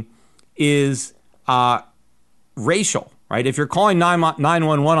calling is racial, right? If you're calling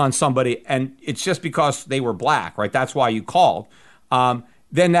 911 on somebody and it's just because they were black, right? That's why you called.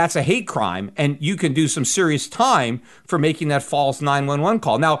 Then that's a hate crime, and you can do some serious time for making that false 911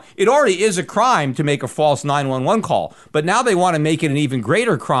 call. Now, it already is a crime to make a false 911 call, but now they want to make it an even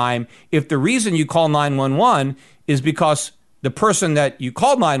greater crime if the reason you call 911 is because the person that you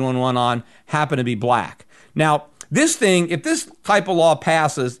called 911 on happened to be black. Now, this thing, if this type of law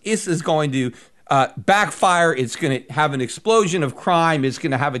passes, this is going to backfire. It's going to have an explosion of crime. It's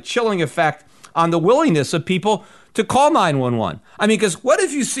going to have a chilling effect on the willingness of people to call 911. I mean, because what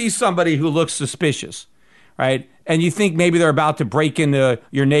if you see somebody who looks suspicious, right? And you think maybe they're about to break into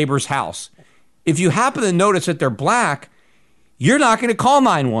your neighbor's house. If you happen to notice that they're black, you're not going to call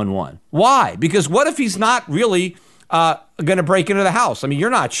 911. Why? Because what if he's not really going to break into the house? I mean, you're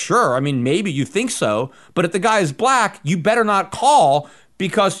not sure. I mean, maybe you think so. But if the guy is black, you better not call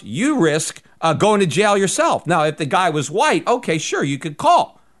because you risk going to jail yourself. Now, if the guy was white, okay, sure, you could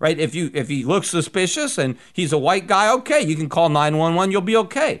call. Right? If he looks suspicious and he's a white guy, okay, you can call 911, you'll be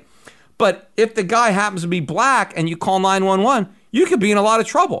okay. But if the guy happens to be black and you call 911, you could be in a lot of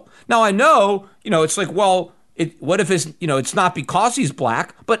trouble. Now, I know, it's like, well, what if it's not because he's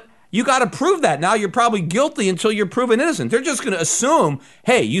black, but you got to prove that. Now you're probably guilty until you're proven innocent. They're just going to assume,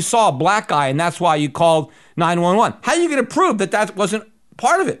 hey, you saw a black guy and that's why you called 911. How are you going to prove that wasn't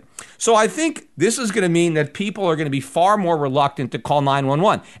part of it. So I think this is going to mean that people are going to be far more reluctant to call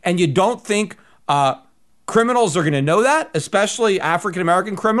 911. And you don't think criminals are going to know that, especially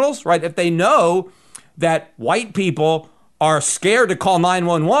African-American criminals, right? If they know that white people are scared to call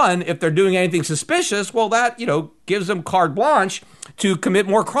 911 if they're doing anything suspicious, well, that, gives them carte blanche to commit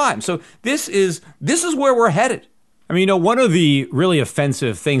more crime. So this is where we're headed. I mean, one of the really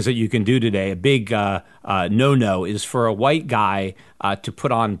offensive things that you can do today, a big no-no, is for a white guy to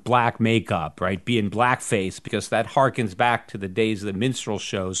put on black makeup, right? Be in blackface, because that harkens back to the days of the minstrel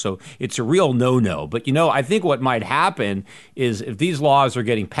show. So it's a real no-no. But, I think what might happen is if these laws are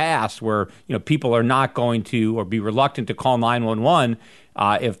getting passed where, people are not going to or be reluctant to call 911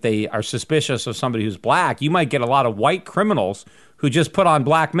 if they are suspicious of somebody who's black, you might get a lot of white criminals who just put on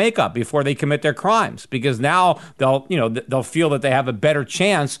black makeup before they commit their crimes, because now they'll feel that they have a better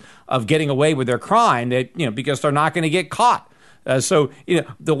chance of getting away with their crime, because they're not going to get caught. So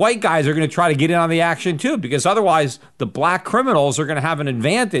the white guys are going to try to get in on the action too, because otherwise the black criminals are going to have an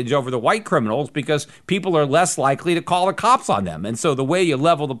advantage over the white criminals because people are less likely to call the cops on them. And so the way you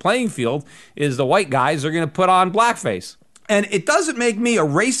level the playing field is the white guys are going to put on blackface. And it doesn't make me a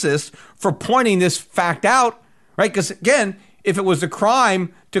racist for pointing this fact out, right? Because again, if it was a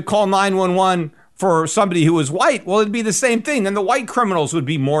crime to call 911 for somebody who was white, well, it'd be the same thing. Then the white criminals would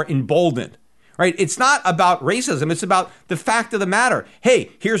be more emboldened, right? It's not about racism. It's about the fact of the matter.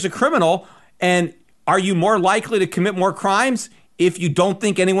 Hey, here's a criminal, and are you more likely to commit more crimes if you don't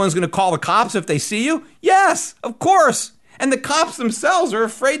think anyone's going to call the cops if they see you? Yes, of course. And the cops themselves are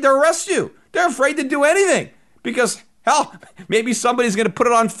afraid to arrest you. They're afraid to do anything because, hell, maybe somebody's going to put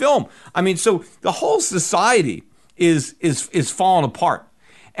it on film. I mean, so the whole society is falling apart.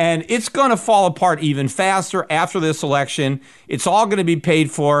 And it's going to fall apart even faster after this election. It's all going to be paid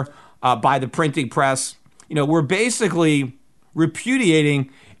for by the printing press. We're basically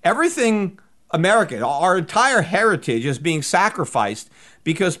repudiating everything American. Our entire heritage is being sacrificed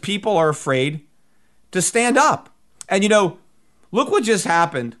because people are afraid to stand up. And, look what just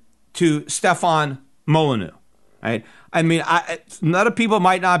happened to Stefan Molyneux, right? I mean, a lot of people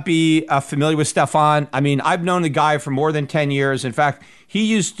might not be familiar with Stefan. I mean, I've known the guy for more than 10 years. In fact, he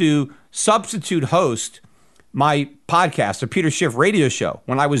used to substitute host my podcast, the Peter Schiff radio show,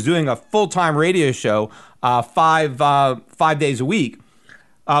 when I was doing a full-time radio show 5 days a week.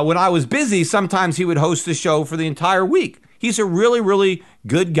 When I was busy, sometimes he would host the show for the entire week. He's a really, really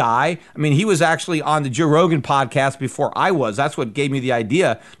good guy. I mean, he was actually on the Joe Rogan podcast before I was. That's what gave me the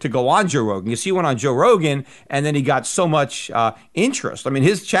idea to go on Joe Rogan. You see, he went on Joe Rogan, and then he got so much interest. I mean,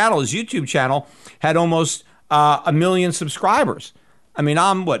 his YouTube channel, had almost 1 million subscribers. I mean,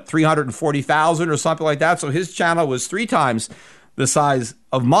 I'm, 340,000 or something like that. So his channel was 3 times the size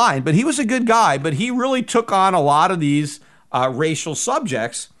of mine. But he was a good guy. But he really took on a lot of these racial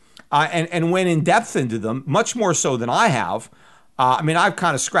subjects and went in depth into them, much more so than I have. I mean, I've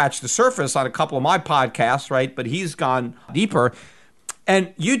kind of scratched the surface on a couple of my podcasts, right? But he's gone deeper.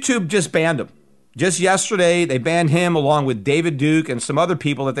 And YouTube just banned him. Just yesterday, they banned him along with David Duke and some other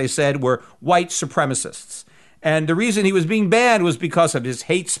people that they said were white supremacists. And the reason he was being banned was because of his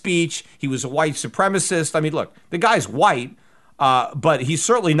hate speech. He was a white supremacist. I mean, look, the guy's white, but he's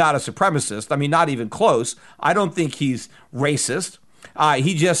certainly not a supremacist. I mean, not even close. I don't think he's racist.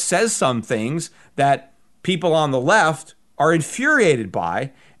 He just says some things that people on the left are infuriated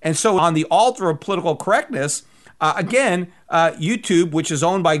by. And so on the altar of political correctness, YouTube, which is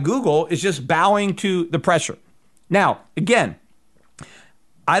owned by Google, is just bowing to the pressure. Now, again,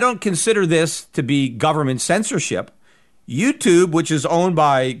 I don't consider this to be government censorship. YouTube, which is owned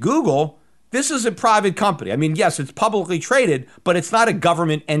by Google, this is a private company. I mean, yes, it's publicly traded, but it's not a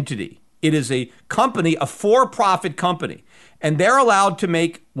government entity. It is a company, a for-profit company. And they're allowed to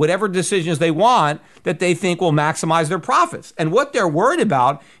make whatever decisions they want that they think will maximize their profits. And what they're worried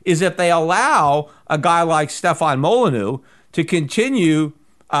about is if they allow a guy like Stefan Molyneux to continue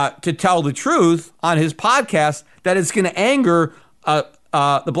to tell the truth on his podcast, that it's going to anger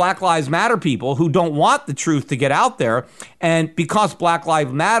the Black Lives Matter people who don't want the truth to get out there. And because Black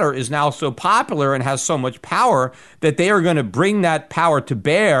Lives Matter is now so popular and has so much power, that they are going to bring that power to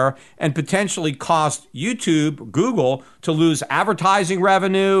bear and potentially cost YouTube, Google, to lose advertising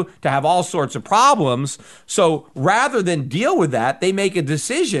revenue, to have all sorts of problems. So rather than deal with that, they make a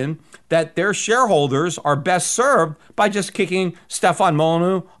decision that their shareholders are best served by just kicking Stefan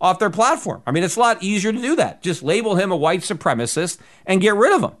Molyneux off their platform. I mean, it's a lot easier to do that. Just label him a white supremacist and get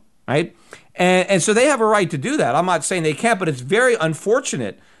rid of him, right? And so they have a right to do that. I'm not saying they can't, but it's very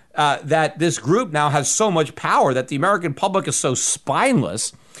unfortunate that this group now has so much power, that the American public is so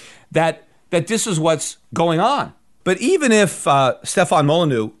spineless that this is what's going on. But even if Stefan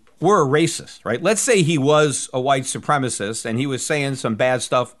Molyneux were a racist, right? Let's say he was a white supremacist and he was saying some bad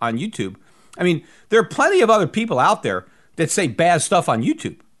stuff on YouTube. I mean, there are plenty of other people out there that say bad stuff on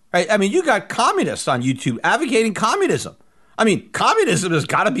YouTube, right? I mean, you got communists on YouTube advocating communism. I mean, communism has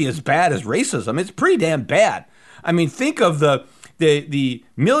got to be as bad as racism. It's pretty damn bad. I mean, think of the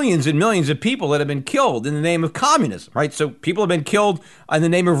millions and millions of people that have been killed in the name of communism, right? So people have been killed in the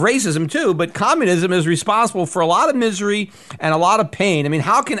name of racism too, but communism is responsible for a lot of misery and a lot of pain. I mean,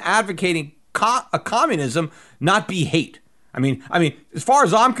 how can advocating a communism not be hate? I mean, as far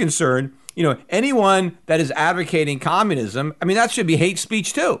as I'm concerned, anyone that is advocating communism, I mean, that should be hate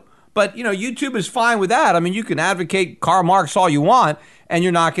speech too. But, YouTube is fine with that. I mean, you can advocate Karl Marx all you want and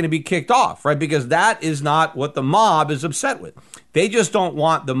you're not going to be kicked off, right? Because that is not what the mob is upset with. They just don't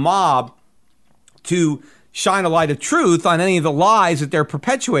want the mob to shine a light of truth on any of the lies that they're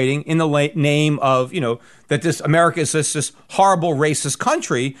perpetuating in the name of, that this America is this horrible racist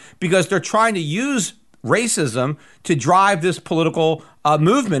country, because they're trying to use racism to drive this political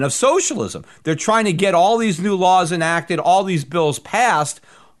movement of socialism. They're trying to get all these new laws enacted, all these bills passed,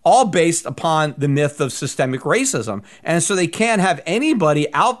 all based upon the myth of systemic racism. And so they can't have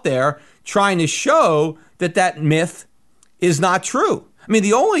anybody out there trying to show that myth is not true. I mean,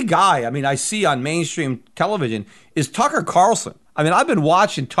 the only guy, I see on mainstream television is Tucker Carlson. I mean, I've been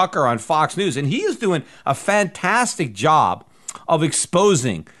watching Tucker on Fox News, and he is doing a fantastic job of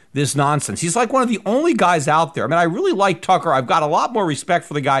exposing this nonsense. He's like one of the only guys out there. I mean, I really like Tucker. I've got a lot more respect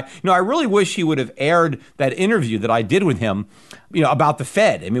for the guy. I really wish he would have aired that interview that I did with him, about the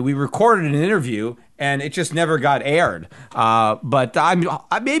Fed. I mean, we recorded an interview and it just never got aired. But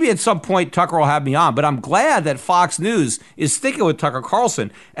maybe at some point Tucker will have me on. But I'm glad that Fox News is sticking with Tucker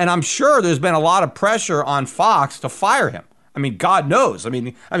Carlson. And I'm sure there's been a lot of pressure on Fox to fire him. I mean, God knows. I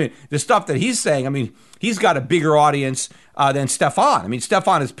mean, the stuff that he's saying, he's got a bigger audience than Stefan. I mean,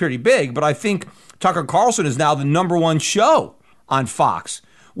 Stefan is pretty big, but I think Tucker Carlson is now the number one show on Fox,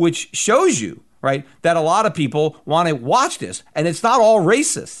 which shows you, right, that a lot of people want to watch this. And it's not all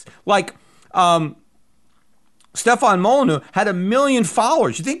racist. Like, Stefan Molyneux had 1 million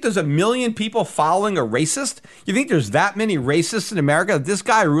followers. You think there's 1 million people following a racist? You think there's that many racists in America? That this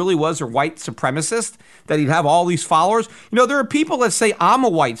guy really was a white supremacist, that he'd have all these followers? There are people that say I'm a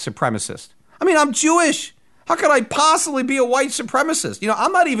white supremacist. I mean, I'm Jewish. How could I possibly be a white supremacist?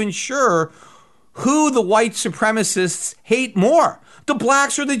 I'm not even sure who the white supremacists hate more, the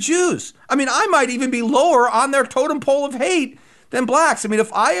blacks or the Jews. I mean, I might even be lower on their totem pole of hate than blacks. I mean,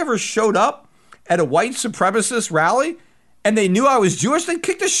 if I ever showed up at a white supremacist rally and they knew I was Jewish, they'd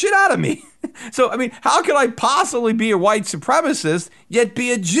kick the shit out of me. So, I mean, how could I possibly be a white supremacist yet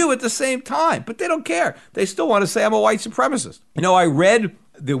be a Jew at the same time? But they don't care. They still want to say I'm a white supremacist. I read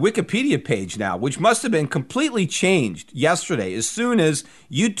the Wikipedia page now, which must have been completely changed yesterday as soon as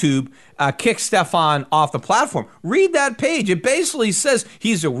YouTube kicked Stefan off the platform. Read that page. It basically says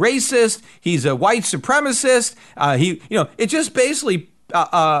he's a racist, he's a white supremacist. It just basically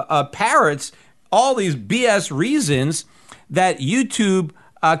parrots all these BS reasons that YouTube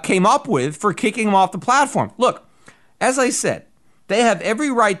came up with for kicking him off the platform. Look, as I said, they have every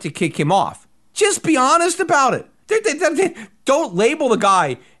right to kick him off. Just be honest about it. They don't label the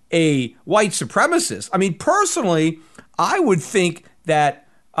guy a white supremacist. I mean, personally, I would think that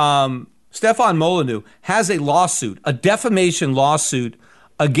Stefan Molyneux has a lawsuit, a defamation lawsuit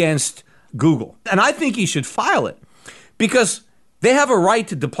against Google. And I think he should file it because they have a right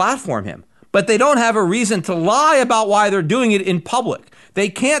to deplatform him, but they don't have a reason to lie about why they're doing it in public. They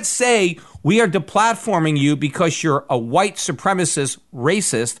can't say, we are deplatforming you because you're a white supremacist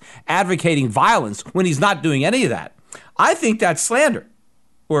racist advocating violence, when he's not doing any of that. I think that's slander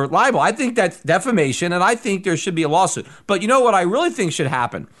or libel. I think that's defamation, and I think there should be a lawsuit. But you know what I really think should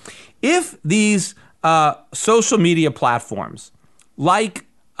happen? If these social media platforms like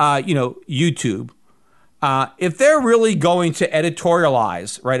YouTube, if they're really going to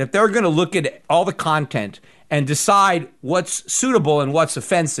editorialize, right, if they're going to look at all the content and decide what's suitable and what's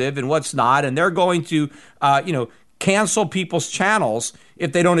offensive and what's not, and they're going to, cancel people's channels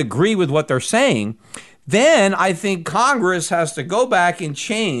if they don't agree with what they're saying, then I think Congress has to go back and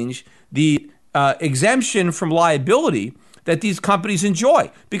change the exemption from liability that these companies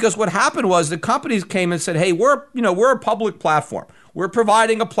enjoy. Because what happened was the companies came and said, hey, we're a public platform. We're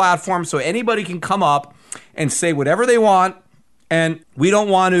providing a platform so anybody can come up and say whatever they want, and we don't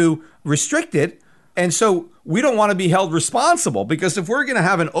want to restrict it. And so we don't want to be held responsible, because if we're going to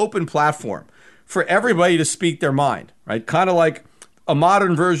have an open platform for everybody to speak their mind, right, kind of like a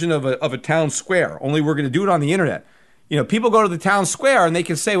modern version of a town square, only we're going to do it on the internet. People go to the town square and they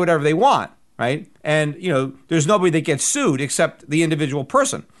can say whatever they want, right? And, there's nobody that gets sued except the individual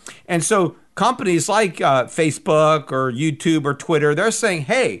person. And so companies like Facebook or YouTube or Twitter, they're saying,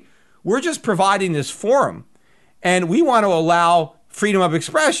 hey, we're just providing this forum and we want to allow freedom of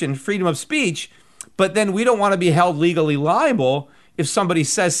expression, freedom of speech, but then we don't want to be held legally liable if somebody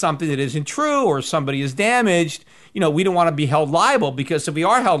says something that isn't true or somebody is damaged. We don't want to be held liable, because if we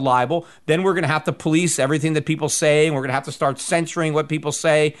are held liable, then we're going to have to police everything that people say, and we're going to have to start censoring what people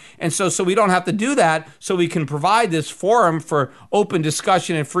say. And so we don't have to do that, so we can provide this forum for open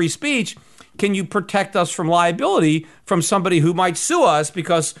discussion and free speech. Can you protect us from liability from somebody who might sue us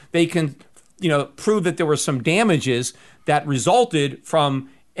because they can, prove that there were some damages that resulted from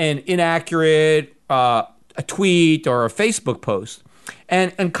an inaccurate a tweet or a Facebook post?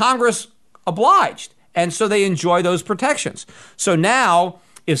 And Congress obliged. And so they enjoy those protections. So now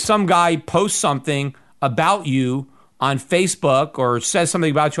if some guy posts something about you on Facebook or says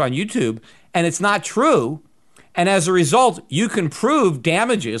something about you on YouTube and it's not true, and as a result, you can prove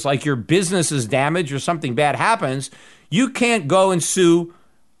damages, like your business is damaged or something bad happens, you can't go and sue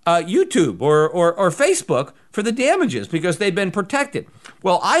YouTube or Facebook for the damages because they've been protected.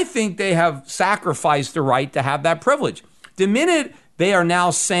 Well, I think they have sacrificed the right to have that privilege. The minute they are now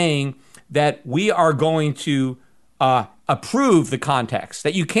saying that we are going to approve the context,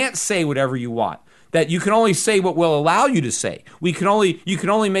 that you can't say whatever you want, that you can only say what we'll allow you to say. You can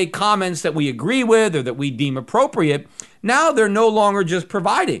only make comments that we agree with or that we deem appropriate. Now they're no longer just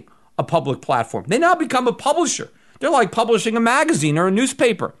providing a public platform. They now become a publisher. They're like publishing a magazine or a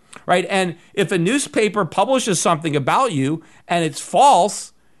newspaper, right? And if a newspaper publishes something about you and it's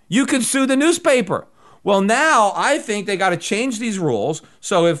false, you can sue the newspaper. Well, now I think they got to change these rules.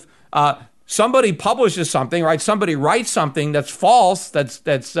 So if somebody publishes something, right? Somebody writes something that's false, that's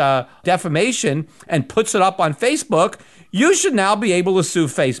defamation, and puts it up on Facebook, you should now be able to sue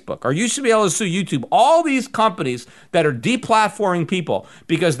Facebook, or you should be able to sue YouTube. All these companies that are deplatforming people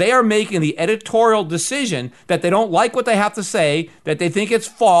because they are making the editorial decision that they don't like what they have to say, that they think it's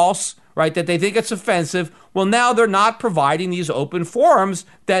false, right? That they think it's offensive. Well, now they're not providing these open forums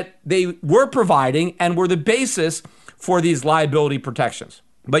that they were providing and were the basis for these liability protections.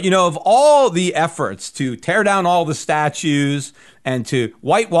 But, of all the efforts to tear down all the statues and to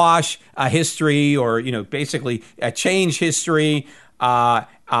whitewash history or, basically change history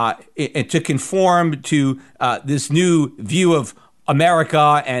and to conform to this new view of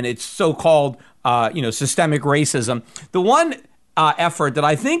America and its so-called, systemic racism, the one effort that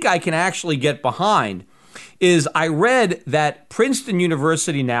I think I can actually get behind is I read that Princeton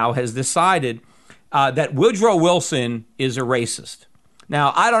University now has decided that Woodrow Wilson is a racist.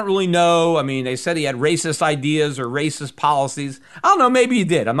 Now, I don't really know. I mean, they said he had racist ideas or racist policies. I don't know. Maybe he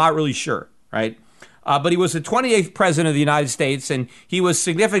did. I'm not really sure, right? But he was the 28th president of the United States, and he was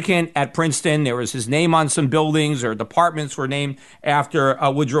significant at Princeton. There was his name on some buildings, or departments were named after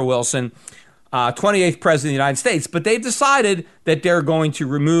Woodrow Wilson, 28th president of the United States. But they've decided that they're going to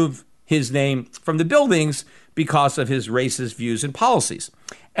remove his name from the buildings because of his racist views and policies.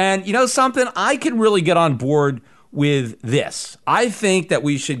 And something, I can really get on board with this. I think that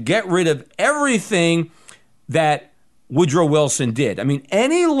we should get rid of everything that Woodrow Wilson did. I mean,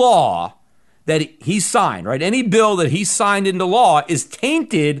 any law that he signed, right? Any bill that he signed into law is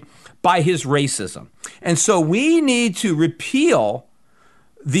tainted by his racism. And so we need to repeal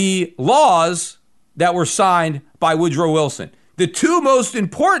the laws that were signed by Woodrow Wilson. The two most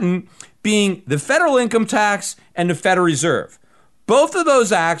important being the federal income tax and the Federal Reserve. Both of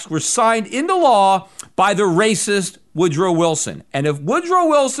those acts were signed into law by the racist Woodrow Wilson. And if Woodrow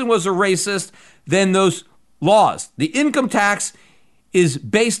Wilson was a racist, then those laws, the income tax, is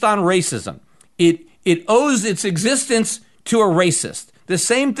based on racism. It owes its existence to a racist. The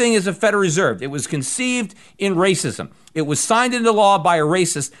same thing as the Federal Reserve. It was conceived in racism. It was signed into law by a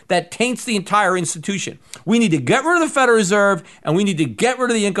racist that taints the entire institution. We need to get rid of the Federal Reserve and we need to get rid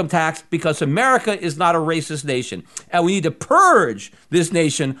of the income tax because America is not a racist nation. And we need to purge this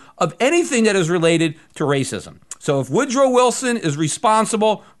nation of anything that is related to racism. So if Woodrow Wilson is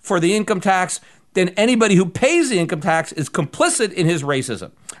responsible for the income tax, then anybody who pays the income tax is complicit in his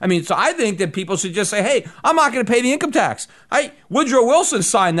racism. I mean, so I think that people should just say, hey, I'm not going to pay the income tax. Woodrow Wilson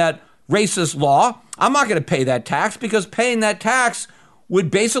signed that racist law. I'm not going to pay that tax because paying that tax would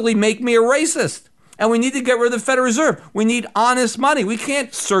basically make me a racist. And we need to get rid of the Federal Reserve. We need honest money. We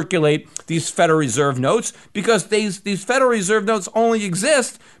can't circulate these Federal Reserve notes because these Federal Reserve notes only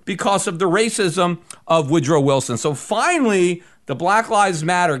exist because of the racism of Woodrow Wilson. So finally, the Black Lives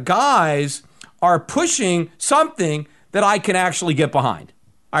Matter guys are pushing something that I can actually get behind.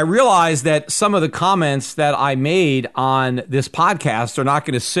 I realize that some of the comments that I made on this podcast are not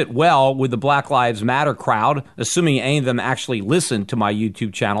going to sit well with the Black Lives Matter crowd, assuming any of them actually listen to my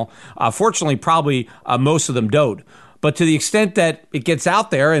YouTube channel. Fortunately, probably most of them don't. But to the extent that it gets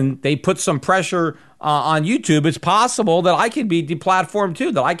out there and they put some pressure on YouTube, it's possible that I can be deplatformed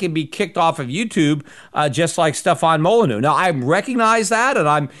too, that I can be kicked off of YouTube just like Stefan Molyneux. Now, I recognize that, and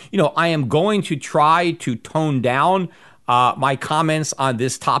I am going to try to tone down my comments on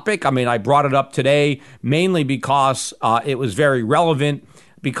this topic. I mean, I brought it up today mainly because it was very relevant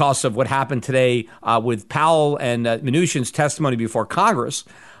because of what happened today with Powell and Mnuchin's testimony before Congress.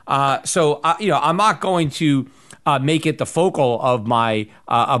 So I'm not going to make it the focal of my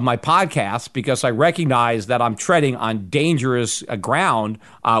podcast because I recognize that I'm treading on dangerous ground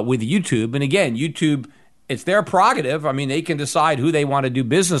with YouTube. And again, YouTube, it's their prerogative. I mean, they can decide who they want to do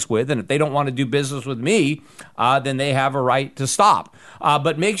business with. And if they don't want to do business with me, then they have a right to stop.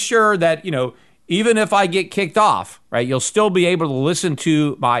 But make sure that, even if I get kicked off, right, you'll still be able to listen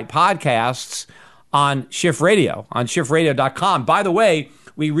to my podcasts on Shift Radio, on shiftradio.com. By the way,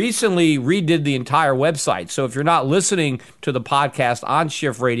 we recently redid the entire website. So if you're not listening to the podcast on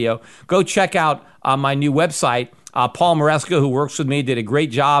Shift Radio, go check out my new website. Paul Maresca, who works with me, did a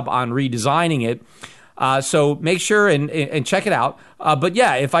great job on redesigning it. So make sure and check it out. But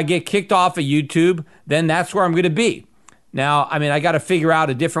yeah, if I get kicked off of YouTube, then that's where I'm going to be. Now, I mean, I got to figure out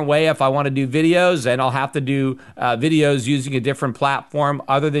a different way if I want to do videos, and I'll have to do videos using a different platform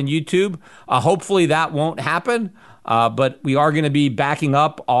other than YouTube. Hopefully that won't happen. But we are going to be backing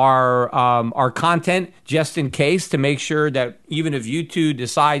up our content just in case to make sure that even if YouTube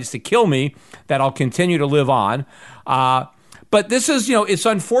decides to kill me, that I'll continue to live on. But this is, it's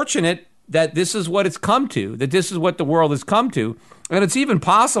unfortunate that this is what it's come to, that this is what the world has come to. And it's even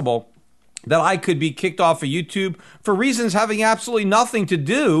possible that I could be kicked off of YouTube for reasons having absolutely nothing to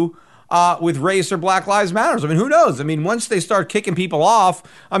do with race or Black Lives Matter. I mean, who knows? I mean, once they start kicking people off,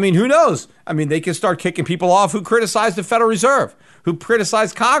 I mean, who knows? I mean, they can start kicking people off who criticize the Federal Reserve, who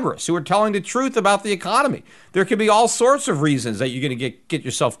criticize Congress, who are telling the truth about the economy. There could be all sorts of reasons that you're going to get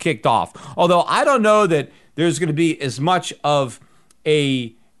yourself kicked off. Although I don't know that there's going to be as much of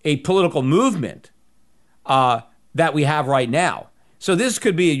a political movement that we have right now. So this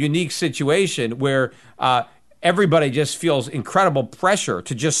could be a unique situation where everybody just feels incredible pressure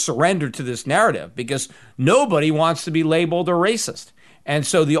to just surrender to this narrative because nobody wants to be labeled a racist. And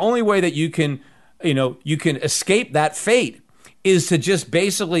so the only way that you can escape that fate is to just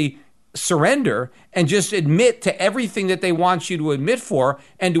basically surrender and just admit to everything that they want you to admit for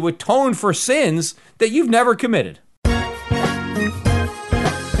and to atone for sins that you've never committed.